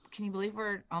 can you believe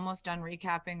we're almost done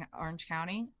recapping Orange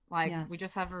County? Yes. We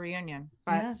just have a reunion.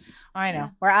 But yes. I know.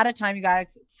 Yeah. We're out of time, you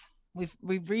guys.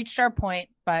 We've reached our point,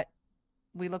 but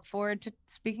we look forward to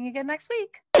speaking again next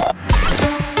week.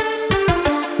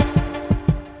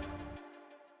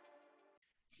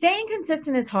 Staying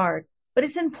consistent is hard, but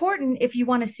it's important if you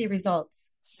want to see results.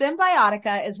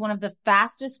 Symbiotica is one of the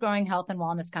fastest growing health and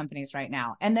wellness companies right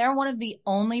now, and they're one of the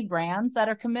only brands that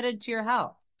are committed to your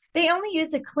health. They only use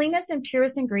the cleanest and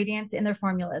purest ingredients in their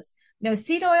formulas. No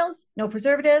seed oils, no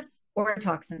preservatives, or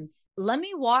toxins. Let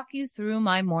me walk you through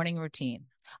my morning routine.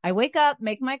 I wake up,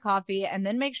 make my coffee, and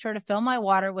then make sure to fill my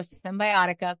water with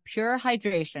Symbiotica Pure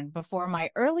Hydration before my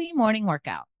early morning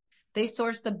workout. They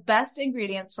source the best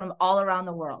ingredients from all around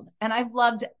the world, and I've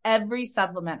loved every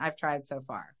supplement I've tried so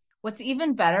far. What's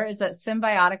even better is that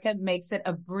Symbiotica makes it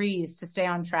a breeze to stay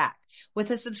on track. With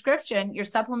a subscription, your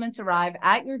supplements arrive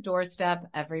at your doorstep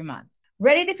every month.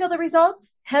 Ready to feel the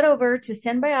results? Head over to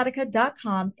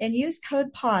Symbiotica.com and use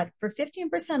code POD for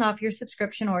 15% off your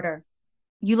subscription order.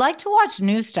 You like to watch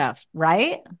new stuff,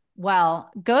 right? Well,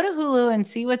 go to Hulu and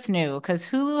see what's new because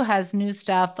Hulu has new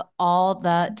stuff all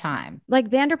the time. Like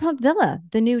Vanderpump Villa,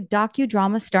 the new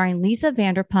docudrama starring Lisa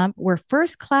Vanderpump, where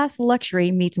first-class luxury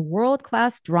meets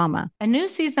world-class drama. A new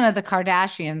season of The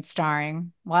Kardashians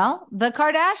starring, the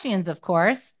Kardashians, of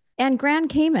course. And Grand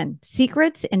Cayman,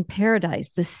 Secrets in Paradise,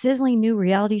 the sizzling new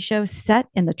reality show set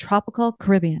in the tropical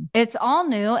Caribbean. It's all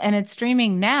new and it's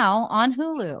streaming now on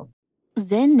Hulu.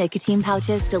 Zyn nicotine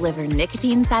pouches deliver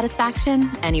nicotine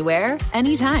satisfaction anywhere,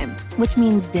 anytime, which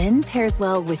means Zyn pairs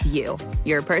well with you,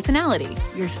 your personality,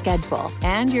 your schedule,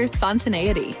 and your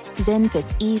spontaneity. Zyn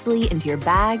fits easily into your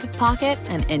bag, pocket,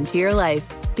 and into your life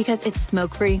because it's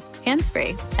smoke-free,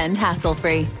 hands-free, and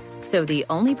hassle-free. So the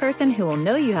only person who will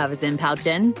know you have a Zyn pouch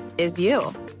in is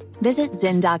you. Visit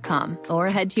Zyn.com or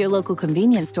head to your local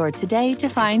convenience store today to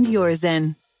find your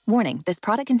Zyn. Warning, this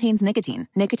product contains nicotine.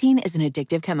 Nicotine is an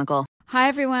addictive chemical. Hi,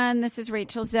 everyone. This is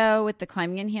Rachel Zoe with the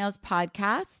Climbing in Heels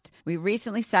podcast. We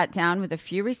recently sat down with a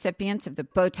few recipients of the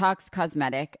Botox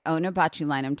Cosmetic,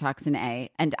 Onabotulinum Toxin A,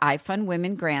 and iFund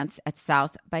Women grants at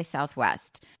South by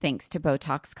Southwest, thanks to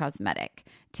Botox Cosmetic.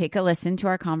 Take a listen to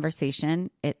our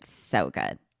conversation. It's so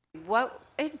good. What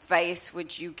advice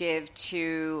would you give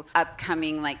to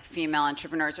upcoming female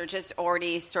entrepreneurs or just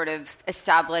already sort of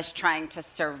established trying to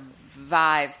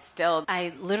survive still?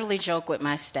 I literally joke with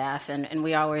my staff and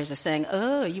we always are saying,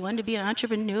 oh, you want to be an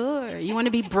entrepreneur? You want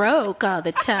to be broke all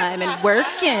the time and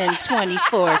working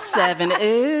 24/7.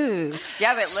 Ooh.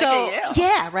 Yeah, but look at you.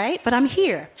 Yeah, right? But I'm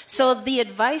here. So the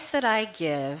advice that I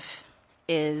give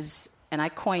is, and I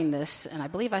coined this, and I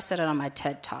believe I said it on my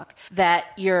TED Talk, that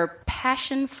your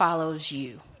passion follows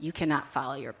you. You cannot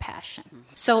follow your passion.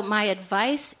 So my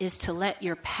advice is to let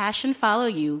your passion follow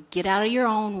you, get out of your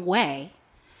own way,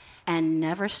 and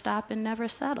never stop and never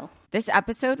settle. This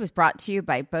episode was brought to you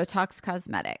by Botox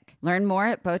Cosmetic. Learn more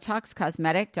at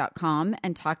BotoxCosmetic.com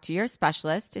and talk to your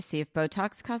specialist to see if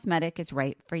Botox Cosmetic is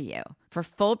right for you. For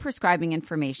full prescribing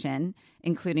information,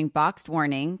 including boxed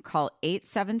warning, call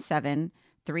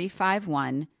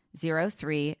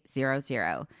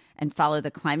 877-351-0300 and follow the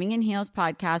Climbing in Heels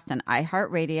podcast on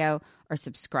iHeartRadio or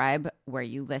subscribe where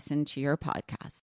you listen to your podcast.